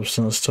no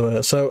substance to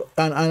it. So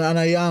and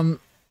I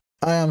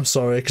am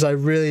sorry, because I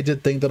really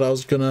did think that I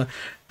was gonna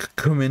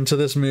come into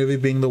this movie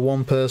being the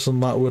one person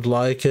that would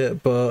like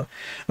it, but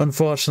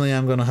unfortunately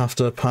I'm gonna have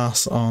to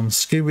pass on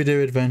Scooby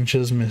Doo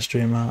Adventures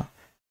Mystery Map.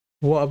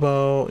 What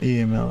about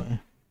you, Millie?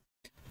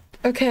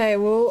 Okay,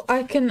 well,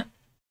 I can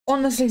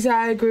honestly say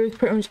I agree with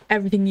pretty much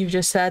everything you've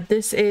just said.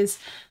 This is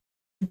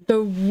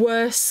the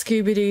worst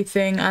Scooby-Doo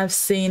thing I've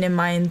seen in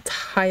my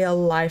entire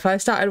life. I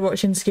started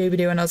watching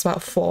Scooby-Doo when I was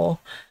about 4,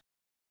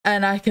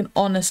 and I can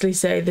honestly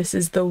say this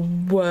is the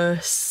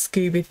worst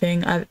Scooby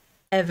thing I've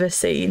ever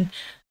seen.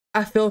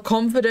 I feel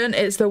confident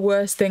it's the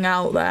worst thing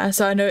out there,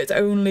 so I know it's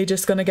only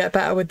just going to get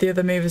better with the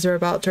other movies we're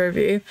about to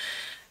review.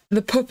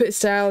 The puppet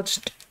style,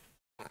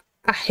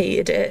 I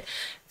hated it.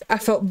 I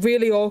felt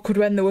really awkward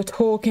when they were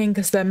talking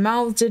because their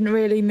mouths didn't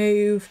really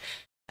move,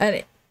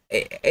 and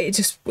it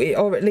just,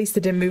 or at least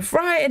they didn't move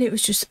right, and it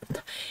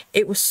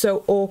was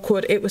so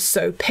awkward. It was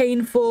so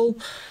painful.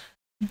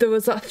 There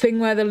was that thing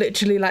where they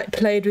literally like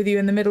played with you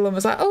in the middle and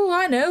was like, oh,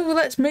 I know, well,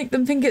 let's make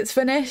them think it's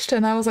finished,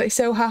 and I was like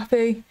so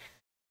happy.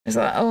 It's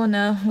like, oh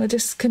no, we're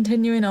just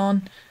continuing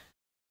on.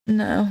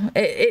 No,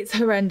 it's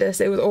horrendous.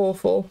 It was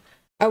awful.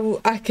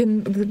 I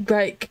can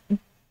like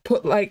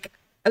put like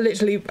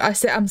literally I'm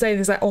saying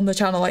this like on the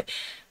channel, like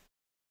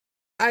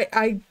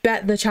I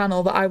bet the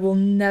channel that I will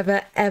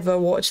never ever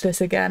watch this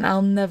again.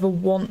 I'll never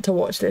want to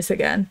watch this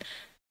again.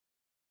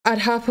 I'd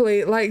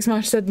happily, like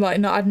Smash said, like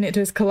not adding it to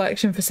his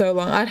collection for so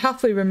long, I'd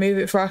happily remove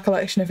it for our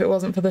collection if it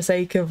wasn't for the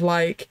sake of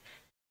like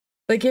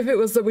if it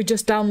was that we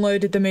just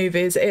downloaded the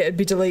movies, it'd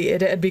be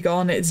deleted, it'd be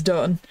gone, it's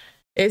done.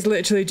 It's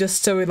literally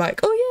just so we're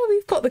like, oh yeah,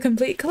 we've got the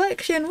complete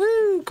collection,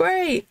 woo,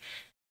 great.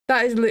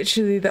 That is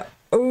literally the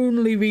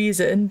only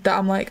reason that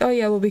I'm like, oh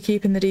yeah, we'll be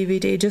keeping the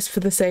DVD, just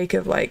for the sake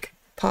of like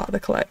part of the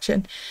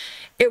collection.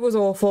 It was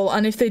awful,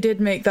 and if they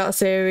did make that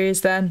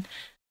series, then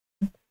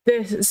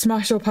this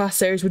Smash or Pass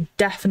series would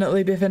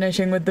definitely be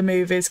finishing with the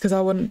movies, because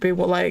I wouldn't be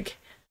like,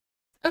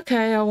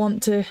 okay, I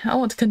want to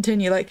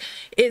continue. Like,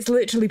 it's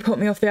literally put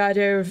me off the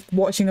idea of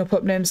watching a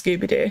pup named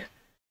Scooby Doo.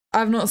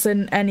 I've not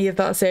seen any of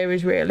that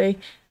series really,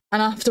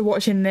 and after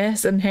watching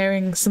this and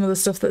hearing some of the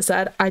stuff that's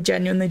said, I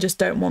genuinely just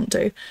don't want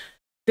to.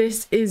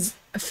 This is,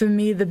 for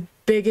me, the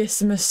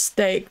biggest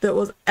mistake that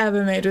was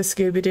ever made with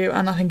Scooby Doo,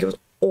 and I think it was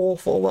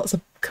awful. That's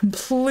a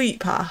complete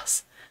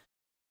pass.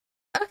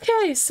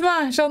 Okay,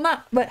 Smash, on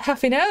that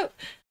happy note,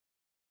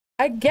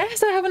 I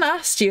guess I haven't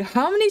asked you,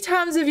 how many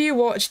times have you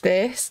watched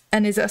this,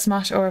 and is it a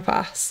smash or a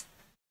pass?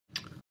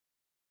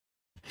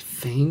 I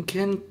think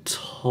in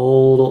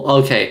total...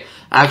 Okay,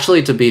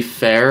 actually, to be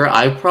fair,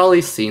 I've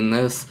probably seen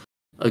this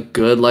a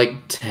good,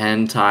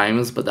 10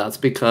 times, but that's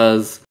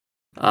because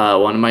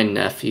one of my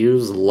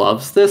nephews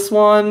loves this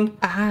one.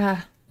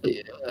 Ah.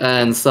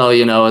 And so,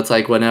 it's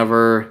like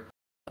whenever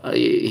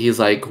he's,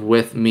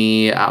 with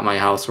me at my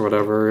house or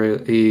whatever,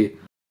 he,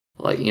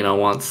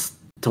 wants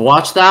to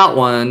watch that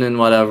one and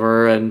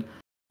whatever, and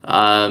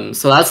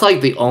so that's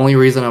the only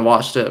reason I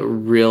watched it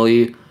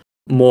really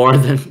more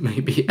than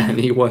maybe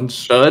anyone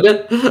should.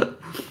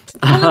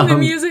 All the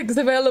music's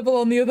available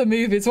on the other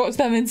movies. Watch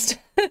them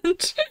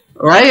instead.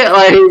 Right?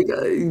 Like,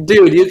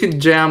 dude, you can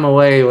jam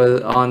away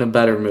on a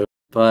better movie,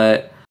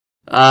 but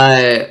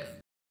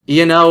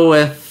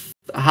with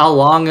how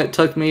long it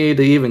took me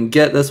to even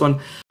get this one,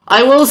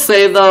 I will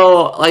say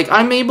though, like,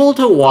 I'm able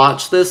to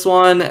watch this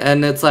one,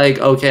 and it's like,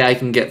 okay, I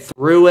can get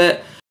through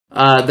it.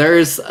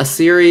 There's a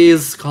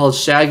series called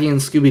Shaggy and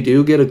Scooby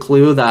Doo Get a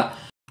Clue that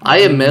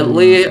I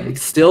admittedly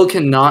still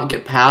cannot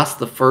get past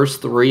the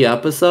first 3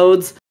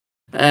 episodes.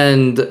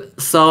 And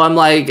so I'm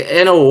like,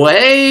 in a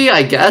way,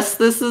 I guess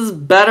this is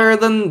better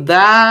than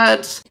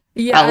that.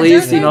 Yeah, at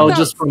least,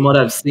 just from what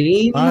I've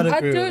seen. I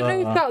don't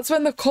know if that's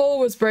when the call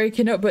was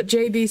breaking up, but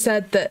JB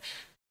said that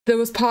there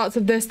was parts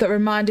of this that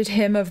reminded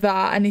him of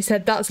that, and he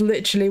said that's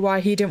literally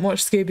why he didn't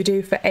watch Scooby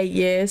Doo for 8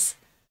 years.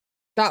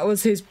 That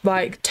was his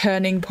like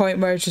turning point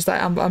where it's just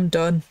like, I'm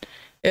done.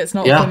 It's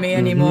not for me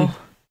anymore.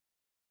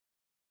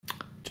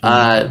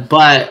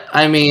 But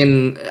I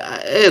mean,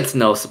 it's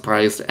no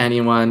surprise to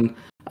anyone.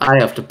 I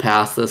have to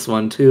pass this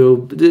one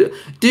too.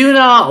 Do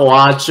not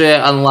watch it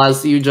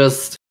unless you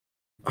just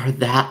are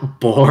that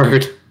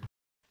bored.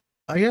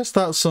 I guess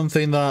that's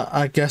something that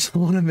I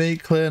want to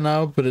make clear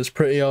now, but it's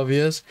pretty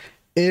obvious.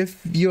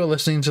 If you're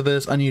listening to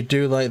this and you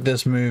do like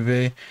this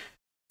movie,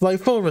 like,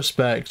 full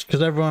respect,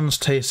 because everyone's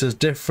taste is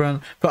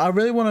different, but I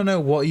really want to know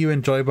what you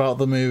enjoy about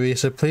the movie,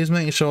 so please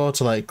make sure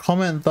to, like,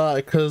 comment that,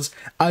 because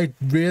I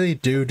really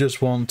do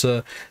just want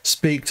to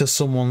speak to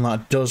someone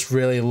that does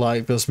really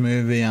like this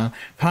movie and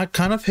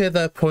kind of hear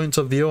their points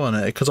of view on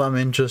it, because I'm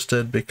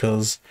interested,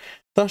 because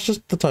that's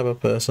just the type of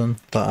person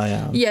that I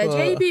am. Yeah,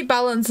 JB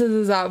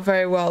balances us out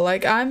very well.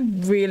 Like,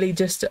 I'm really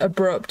just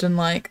abrupt and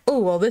like, oh,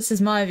 well, this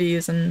is my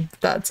views and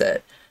that's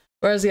it.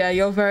 Whereas, yeah,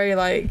 you're very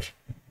like,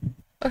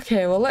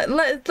 okay, well,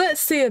 let's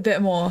see a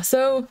bit more.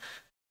 So,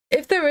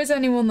 if there is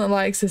anyone that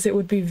likes this, it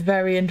would be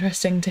very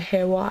interesting to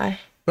hear why.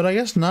 But I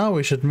guess now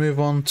we should move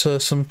on to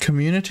some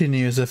community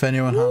news, if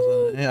anyone has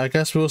any. I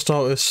guess we'll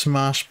start with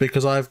Smash,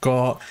 because I'm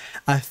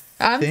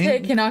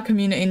taking our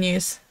community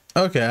news.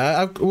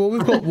 Okay, well,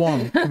 we've got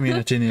one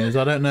community news.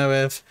 I don't know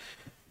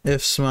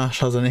if Smash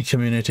has any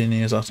community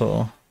news at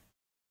all.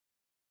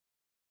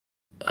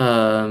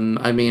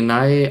 I mean,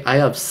 I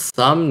have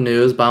some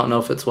news, but I don't know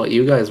if it's what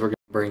you guys were going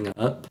to bring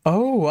up.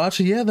 Oh,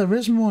 actually, yeah, there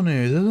is more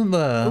news, isn't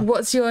there?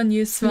 What's your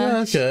news,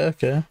 Smash? Yeah,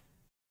 okay.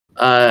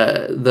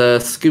 The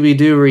Scooby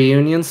Doo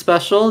reunion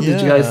special.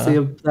 Did you guys see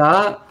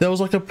that? There was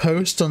like a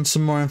post on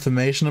some more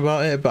information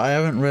about it, but I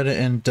haven't read it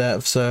in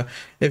depth. So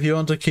if you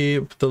want to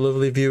keep the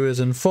lovely viewers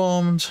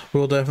informed,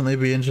 we'll definitely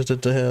be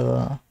interested to hear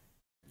that.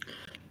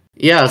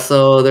 Yeah,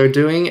 so they're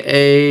doing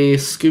a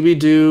Scooby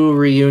Doo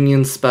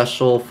reunion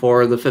special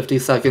for the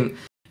 52nd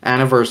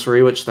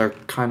anniversary, which they're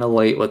kind of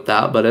late with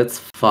that, but it's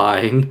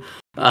fine.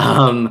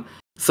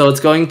 So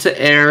it's going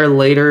to air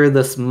later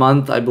this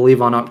month, I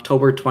believe on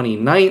October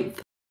 29th.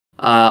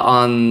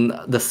 On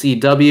the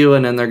CW,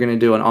 and then they're going to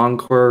do an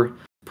encore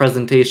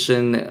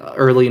presentation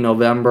early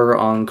November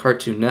on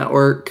Cartoon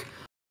Network.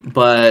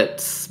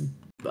 But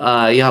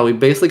yeah, we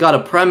basically got a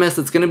premise.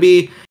 It's going to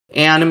be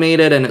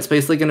animated, and it's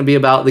basically going to be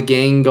about the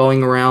gang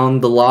going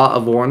around the lot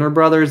of Warner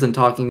Brothers and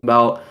talking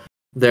about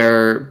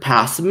their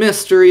past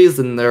mysteries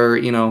and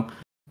their,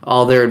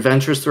 all their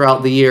adventures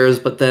throughout the years.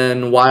 But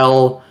then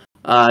while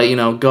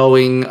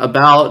going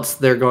about,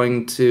 they're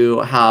going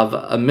to have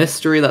a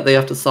mystery that they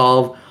have to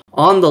solve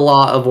on the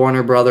lot of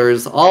Warner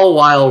Brothers, all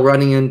while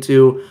running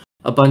into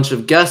a bunch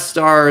of guest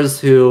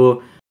stars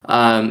who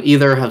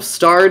either have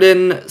starred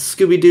in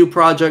Scooby-Doo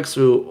projects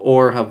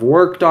or have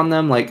worked on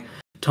them. Like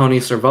Tony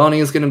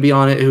Cervoni is going to be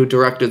on it, who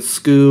directed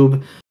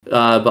Scoob,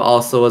 but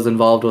also was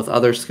involved with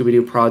other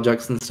Scooby-Doo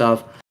projects and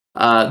stuff.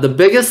 The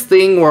biggest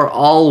thing we're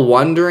all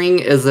wondering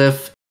is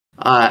if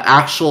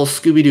actual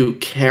Scooby-Doo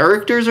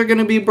characters are going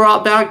to be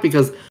brought back,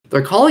 because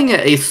they're calling it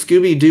a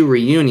Scooby-Doo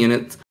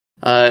reunion.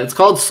 It's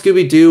called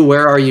Scooby-Doo,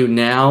 Where Are You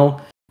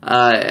Now?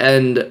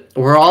 And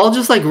we're all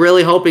just like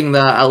really hoping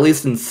that at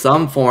least in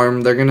some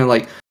form they're gonna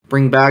like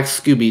bring back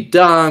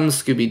Scooby-Dum,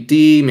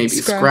 Scooby-D, maybe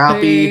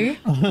Scrappy.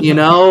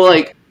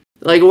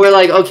 Like we're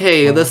like,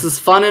 okay, this is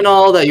fun and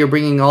all that you're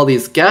bringing all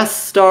these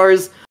guest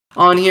stars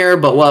on here,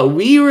 but what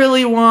we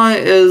really want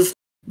is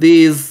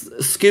these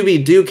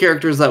Scooby-Doo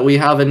characters that we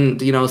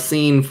haven't,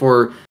 seen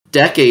for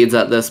decades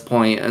at this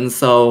point. And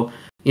so,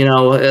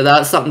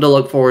 that's something to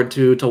look forward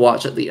to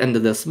watch at the end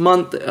of this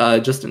month,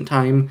 just in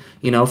time,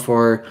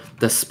 for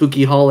the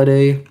spooky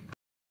holiday.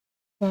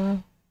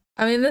 Wow.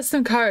 I mean, there's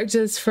some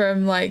characters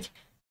from, like,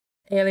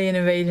 Alien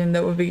Invasion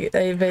that would be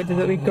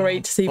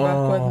great to see back,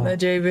 wasn't there,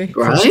 JB?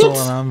 Right? Crystal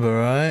and Amber,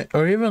 right?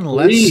 Or even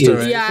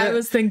Lester. Yeah, I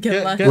was thinking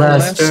Get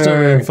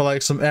Lester in for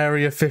like some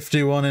Area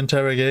 51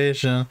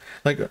 interrogation,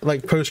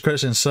 like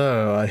post-credits.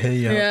 So I hear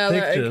you have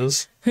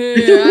pictures.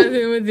 Yeah, I've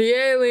been with the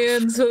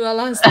aliens for the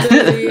last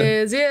 30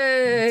 years.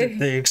 Yay! Did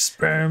they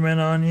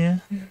experiment on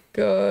you?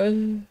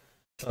 God.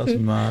 That's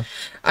mad.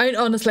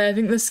 Honestly, I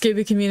think the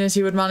Scooby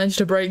community would manage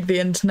to break the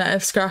internet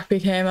if Scrappy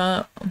came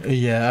out.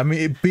 Yeah, I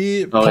mean,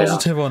 be it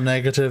positive or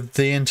negative,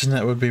 the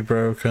internet would be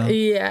broken.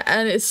 Yeah,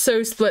 and it's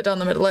so split down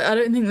the middle. Like, I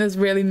don't think there's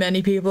really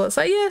many people that's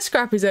like, yeah,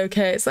 Scrappy's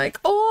okay. It's like,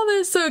 oh,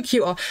 they're so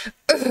cute. Or,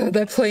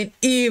 they're plain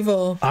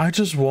evil. I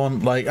just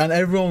want, like, and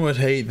everyone would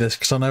hate this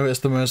because I know it's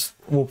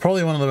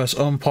probably one of the most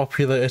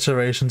unpopular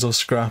iterations of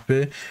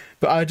Scrappy.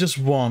 But I just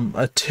want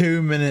a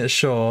 2-minute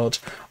short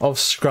of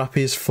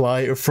Scrappy's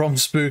flight from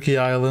Spooky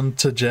Island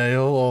to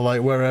jail or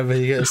like wherever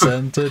he gets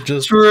sent to.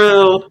 Just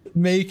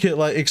make it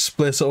like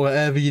explicit or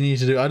whatever you need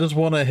to do. I just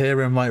want to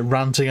hear him like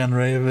ranting and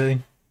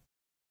raving.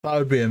 That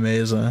would be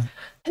amazing.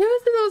 Who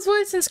was it that was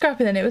voicing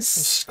Scrappy then? It was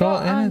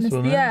Scott Innes,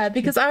 yeah,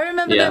 because I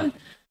remember them.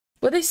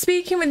 Were they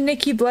speaking with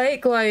Nikki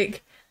Blake?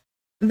 Like,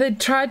 they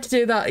tried to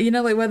do that, you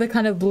know, like where they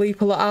kind of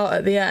bleep a lot out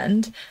at the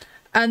end.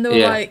 And they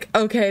were like,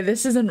 okay,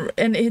 this isn't...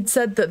 And he'd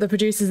said that the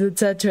producers had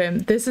said to him,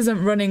 this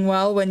isn't running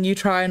well when you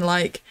try and,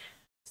 like,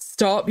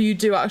 stop. You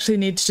do actually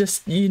need to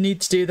you need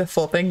to do the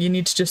full thing. You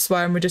need to just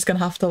swear and we're just going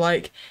to have to,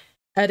 like,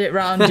 edit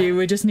round you.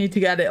 We just need to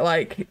get it,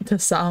 like, to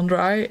sound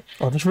right.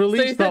 Oh, just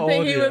release that audio.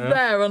 So he was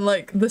there on,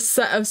 like, the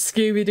set of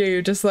Scooby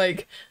Doo, just,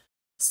 like,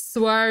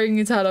 swearing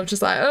his head off,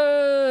 just like,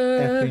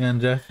 Effing and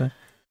jeffing.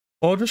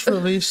 Or just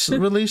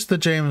release the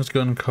James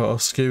Gunn cut of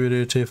Scooby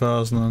Doo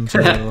 2002.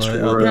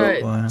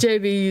 Right,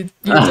 JB,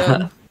 you're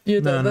done.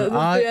 You're done.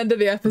 That's the end of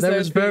the episode. There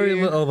was very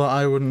little that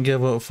I wouldn't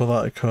give up for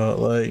that cut.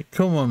 Like,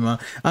 come on, man.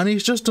 And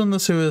he's just done the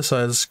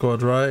Suicide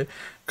Squad, right?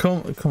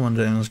 Come on,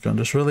 James Gunn,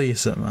 just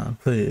release it, man.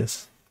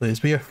 Please,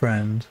 be a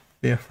friend.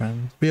 Be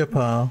a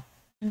pal.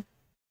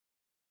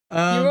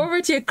 You're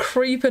already a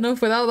creep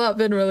enough without that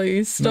being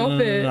released. Stop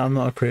it. No, I'm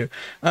not a creep.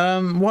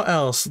 What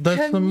else?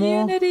 There's some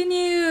more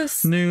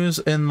news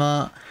in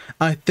that.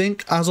 I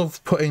think as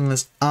of putting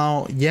this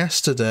out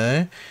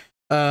yesterday,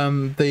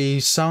 the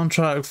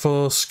soundtrack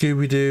for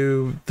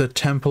Scooby-Doo, The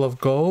Temple of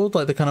Gold,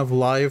 like the kind of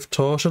live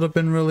tour, should have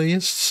been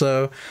released.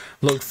 So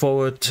look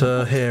forward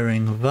to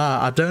hearing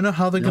that. I don't know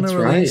how they're going to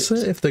release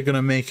it, if they're going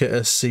to make it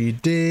a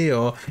CD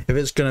or if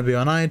it's going to be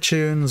on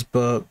iTunes,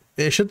 but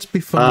it should be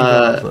fun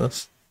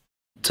regardless.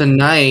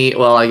 Tonight,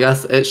 well, I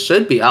guess it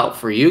should be out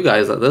for you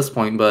guys at this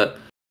point, but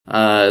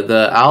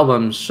the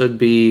album should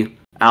be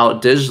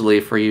out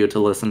digitally for you to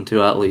listen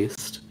to at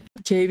least.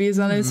 JB's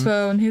on his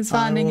phone. He's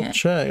finding it.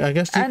 Check. I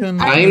guess you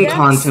can. I'm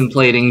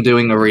contemplating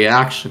doing a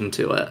reaction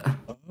to it.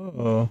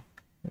 Oh.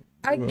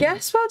 I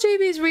guess while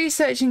JB's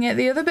researching it,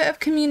 the other bit of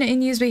community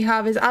news we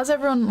have is, as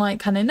everyone like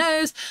kind of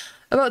knows,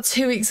 about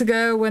 2 weeks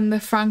ago when the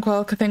Frank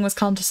Welker thing was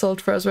counter-sold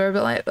for us, we were a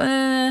bit like,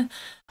 and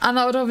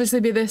that would obviously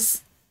be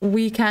this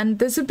weekend.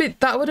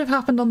 That would have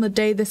happened on the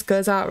day this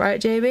goes out,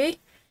 right, JB?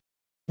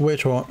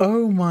 Which one?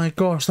 Oh my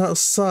gosh, that's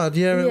sad.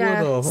 Yeah, it would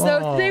have.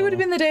 So today would have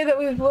been the day that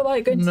we were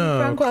like going to see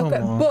Frank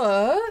Welker,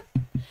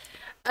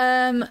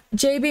 but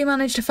JB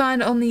managed to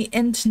find on the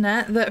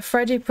internet that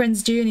Freddie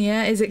Prinze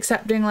Jr. is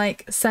accepting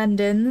like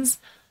send-ins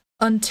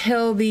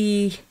until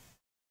the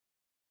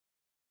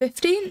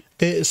 15th?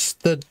 It's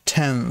the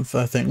 10th,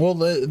 I think. Well,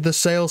 the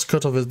sales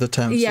cutoff is the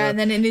 10th. Yeah, so and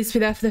then it needs to be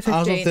there for the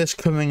 15th. As of this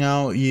coming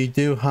out, you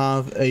do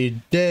have a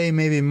day,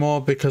 maybe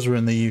more, because we're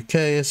in the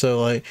UK.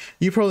 So, like,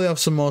 you probably have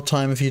some more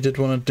time if you did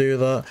want to do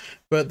that.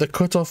 But the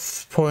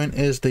cutoff point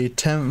is the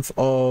 10th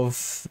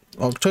of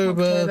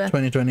October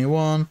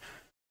 2021.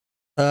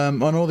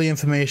 And all the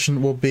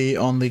information will be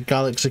on the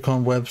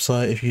GalaxyCon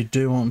website if you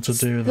do want to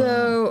do that.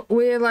 So,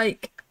 we're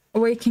like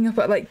waking up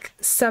at like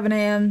 7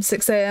 a.m,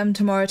 6 a.m.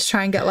 tomorrow to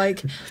try and get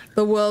like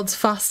the world's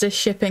fastest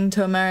shipping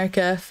to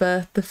America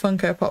for the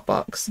Funko Pop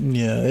box.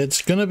 Yeah,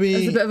 it's gonna be...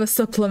 It's a bit of a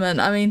supplement.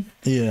 I mean,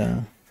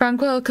 yeah,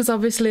 Frank Welker's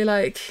obviously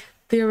like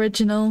the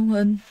original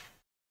and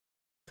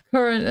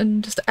current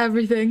and just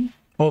everything.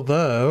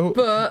 Although...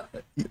 But,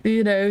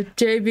 you know,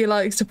 JB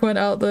likes to point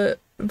out that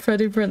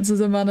Freddie Prinze is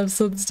a man of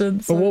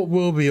substance. But what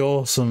will be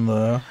awesome,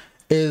 though,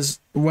 is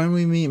when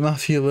we meet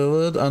Matthew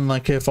Lillard, and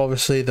like if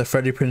obviously the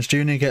Freddie Prinze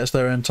Jr. gets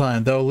there in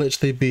time, there'll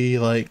literally be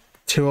like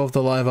 2 of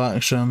the live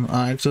action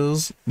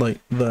actors like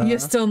there. You're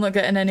still not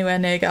getting anywhere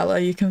near Gala,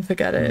 you can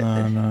forget it.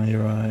 No,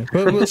 you're right.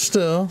 But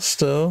still,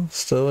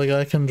 a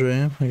guy can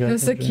dream. The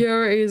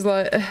security's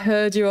like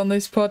heard you on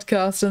this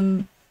podcast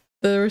and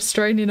the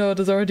restraining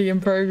order's already in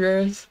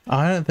progress.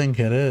 I don't think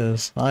it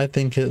is. I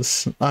think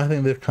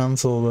they've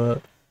cancelled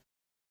it.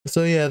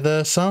 So yeah,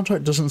 the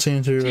soundtrack doesn't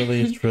seem to be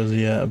released for us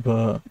yet,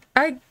 but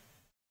I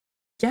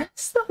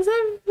guess that's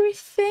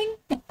everything.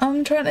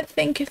 I'm trying to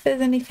think if there's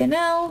anything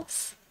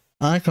else.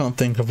 I can't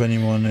think of any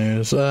more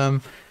news.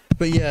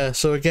 But yeah,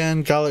 so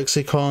again,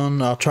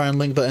 GalaxyCon, I'll try and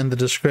link that in the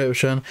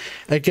description.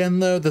 Again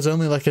though, there's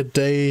only like a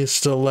day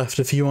still left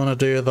if you want to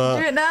do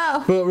that. Do it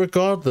now! But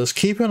regardless,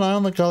 keep an eye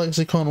on the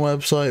GalaxyCon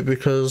website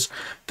because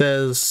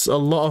there's a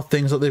lot of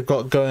things that they've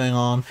got going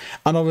on.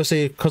 And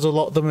obviously, because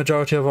the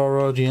majority of our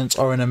audience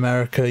are in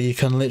America, you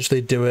can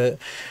literally do it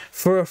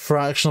for a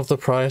fraction of the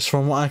price.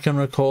 From what I can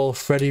recall,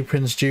 Freddie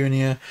Prinze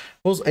Jr.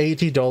 was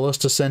 $80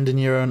 to send in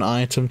your own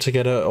item to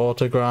get it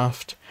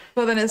autographed.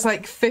 Well, then it's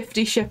like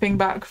 50 shipping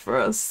back for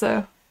us,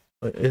 so...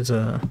 It's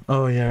a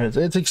oh yeah,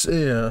 it's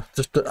yeah.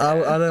 Just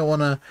I don't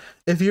want to.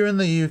 If you're in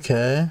the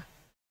UK,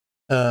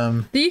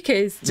 the UK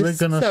is just we're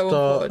gonna so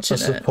start a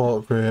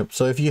support group.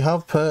 So if you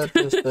have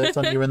purchased this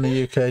and you're in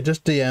the UK,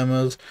 just DM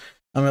us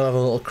and we'll have a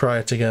little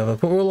cry together.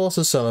 But we'll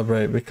also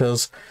celebrate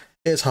because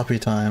it's happy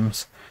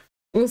times.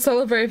 We'll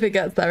celebrate if it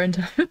gets there in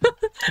time.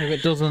 If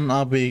it doesn't,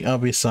 I'll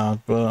be sad.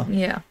 But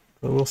yeah.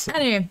 But we'll see.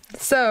 Anyway,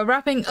 so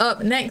wrapping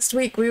up, next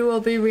week we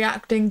will be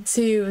reacting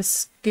to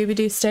Scooby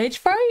Doo Stage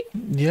Fright.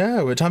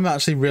 Yeah, which I'm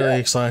actually really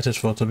excited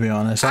for, to be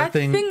honest. I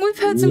think we've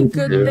heard some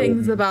good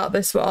things about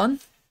this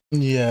one.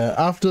 Yeah,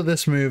 after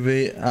this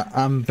movie,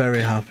 I'm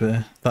very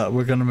happy that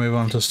we're going to move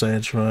on to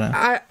Stage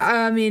Fright.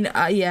 I mean,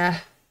 yeah.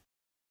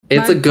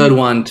 It's a good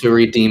one to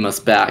redeem us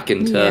back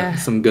into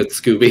some good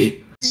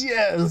Scooby.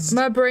 Yes.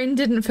 My brain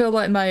didn't feel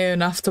like my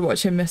own after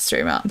watching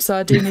Mystery Map, so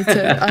I do need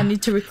to I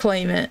need to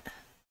reclaim it.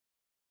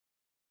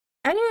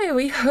 Anyway,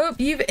 we hope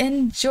you've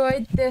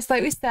enjoyed this.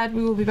 Like we said,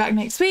 we will be back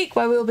next week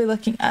where we'll be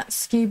looking at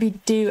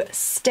Scooby Doo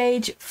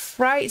Stage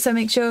Fright. So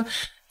make sure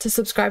to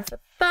subscribe for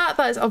that.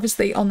 That is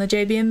obviously on the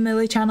JB and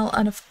Millie channel.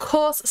 And of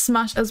course,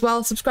 Smash as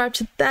well. Subscribe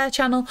to their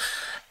channel.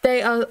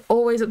 They are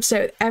always up to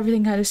date with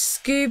everything kind of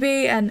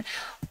Scooby. And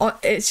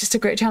it's just a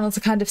great channel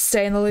to kind of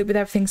stay in the loop with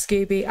everything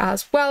Scooby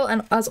as well.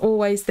 And as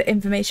always, the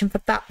information for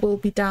that will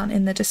be down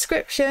in the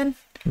description.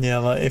 Yeah,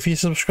 like if you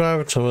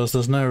subscribe to us,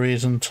 there's no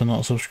reason to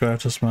not subscribe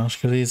to Smash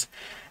because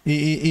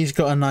he's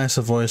got a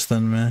nicer voice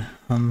than me,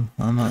 and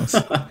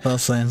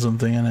that's saying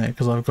something in it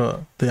because I've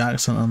got the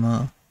accent on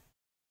that.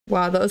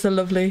 Wow, that was a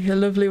lovely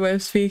way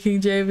of speaking,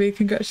 JB.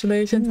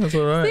 Congratulations. That's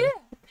all right. So yeah,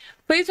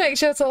 please make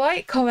sure to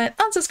like, comment,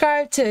 and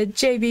subscribe to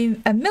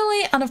JB and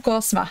Millie, and of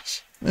course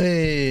Smash.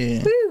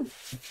 Hey. Woo.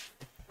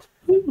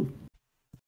 Woo.